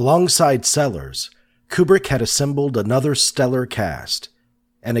 Alongside Sellers, Kubrick had assembled another stellar cast,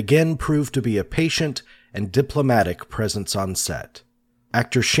 and again proved to be a patient and diplomatic presence on set.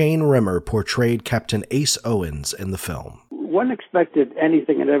 Actor Shane Rimmer portrayed Captain Ace Owens in the film. One expected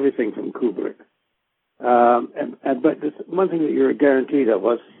anything and everything from Kubrick. But one thing that you were guaranteed of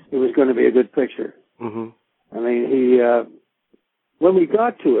was it was going to be a good picture. Mm-hmm. I mean, when we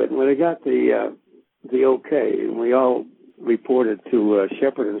got to it, when we got the okay, and we all reported to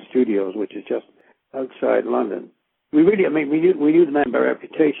Shepperton Studios, which is just outside London, we knew the man by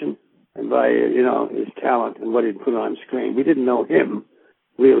reputation and by his talent and what he'd put on screen. We didn't know him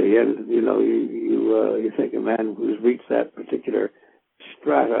really, and you think a man who's reached that particular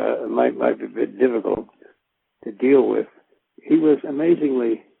strata might be a bit difficult to deal with. He was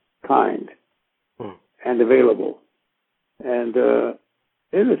amazingly kind and available, and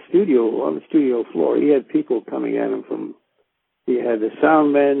in the studio, on the studio floor, he had people coming at him he had the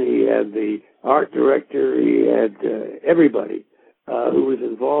sound man, he had the art director, he had everybody who was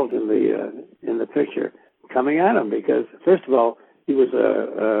involved in the picture coming at him, because first of all, he was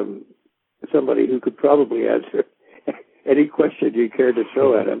somebody who could probably answer any question you cared to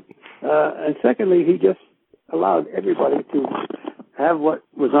throw at him. And secondly, he just allowed everybody to have what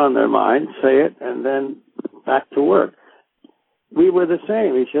was on their mind, say it, and then back to work. We were the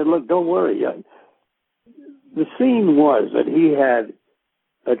same. He said, look, don't worry. The scene was that he had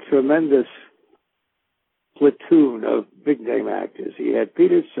a tremendous platoon of big-name actors. He had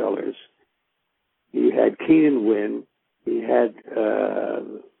Peter Sellers. He had Keenan Wynn. He had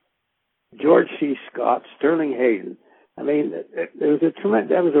George C. Scott, Sterling Hayden. I mean, there was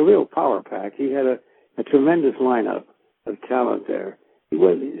that was a real power pack. He had a tremendous lineup of talent there.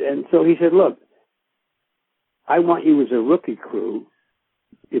 And so he said, look, I want you as a rookie crew.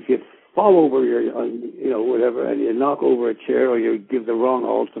 If you fall over whatever, and you knock over a chair or you give the wrong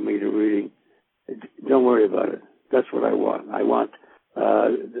altimeter reading, don't worry about it. That's what I want. I want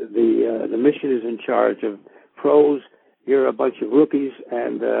the mission is in charge of pros. You're a bunch of rookies,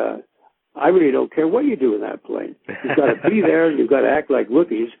 and I really don't care what you do in that plane. You've got to be there. You've got to act like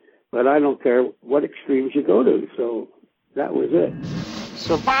rookies, but I don't care what extremes you go to. So that was it.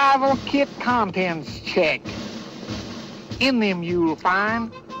 Survival kit contents check. In them you'll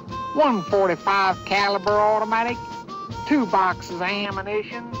find 145 caliber automatic, 2 boxes of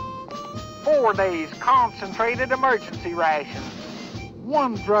ammunition, 4 days concentrated emergency rations,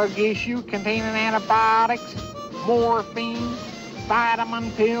 1 drug issue containing antibiotics, morphine,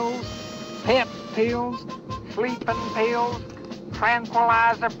 vitamin pills, pep pills, sleeping pills,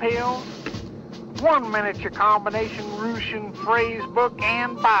 tranquilizer pills, 1 miniature combination Russian phrase book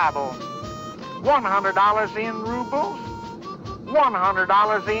and Bible, $100 in rubles,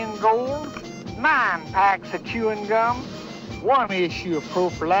 $100 in gold, 9 packs of chewing gum, 1 issue of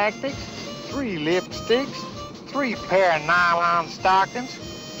prophylactics, 3 lipsticks, 3 pair of nylon stockings.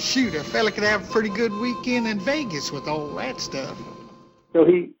 Shoot, a fella could have a pretty good weekend in Vegas with all that stuff. So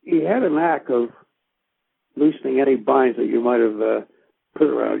he had a knack of loosening any binds that you might have put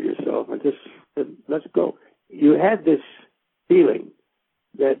around yourself and just said, let's go. You had this feeling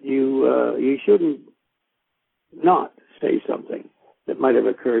that you shouldn't not say something that might have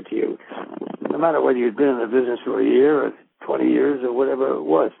occurred to you, no matter whether you'd been in the business for a year or 20 years or whatever it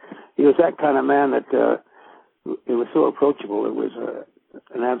was. He was that kind of man that it was so approachable. It was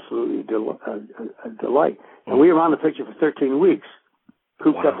an absolutely delight. And we were on the picture for 13 weeks,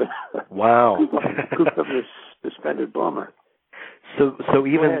 cooped up in this suspended bomber. So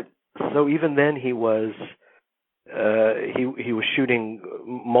even then he was he was shooting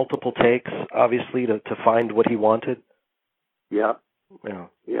multiple takes, obviously, to find what he wanted. Yeah.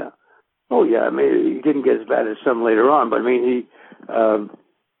 Oh yeah. I mean, he didn't get as bad as some later on, but I mean,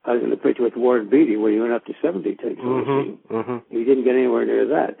 I was in the picture with Warren Beatty where he went up to 70 takes. He didn't get anywhere near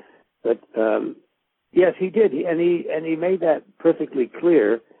that. But yes, he did, and he made that perfectly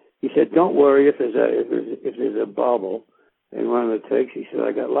clear. He said, "Don't worry if there's a bobble in one of the takes." He said,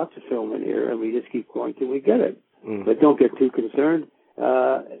 "I got lots of film in here, and we just keep going till we get it. But don't get too concerned.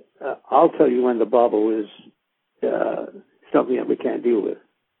 I'll tell you when the bobble is something that we can't deal with."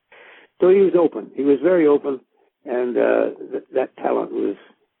 So he was open. He was very open, and that talent was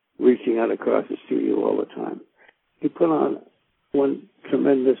reaching out across the studio all the time. He put on one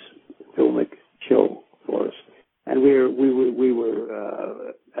tremendous filmic show for us, and we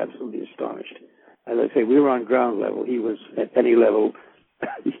were absolutely astonished. As I say, we were on ground level. He was at any level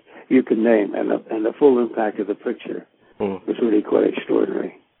you can name, and the full impact of the picture was really quite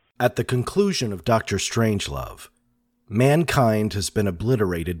extraordinary. At the conclusion of Dr. Strangelove, mankind has been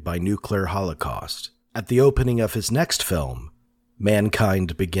obliterated by nuclear holocaust. At the opening of his next film,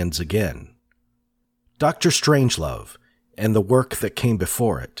 mankind begins again. Dr. Strangelove, and the work that came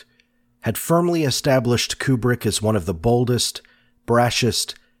before it, had firmly established Kubrick as one of the boldest,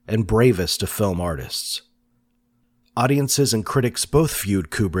 brashest, and bravest of film artists. Audiences and critics both viewed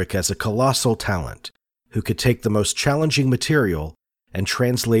Kubrick as a colossal talent who could take the most challenging material and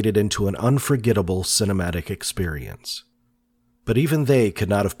translate it into an unforgettable cinematic experience. But even they could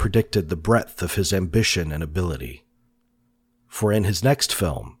not have predicted the breadth of his ambition and ability. For in his next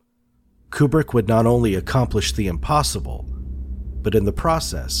film, Kubrick would not only accomplish the impossible, but in the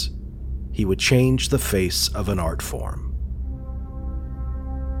process, he would change the face of an art form.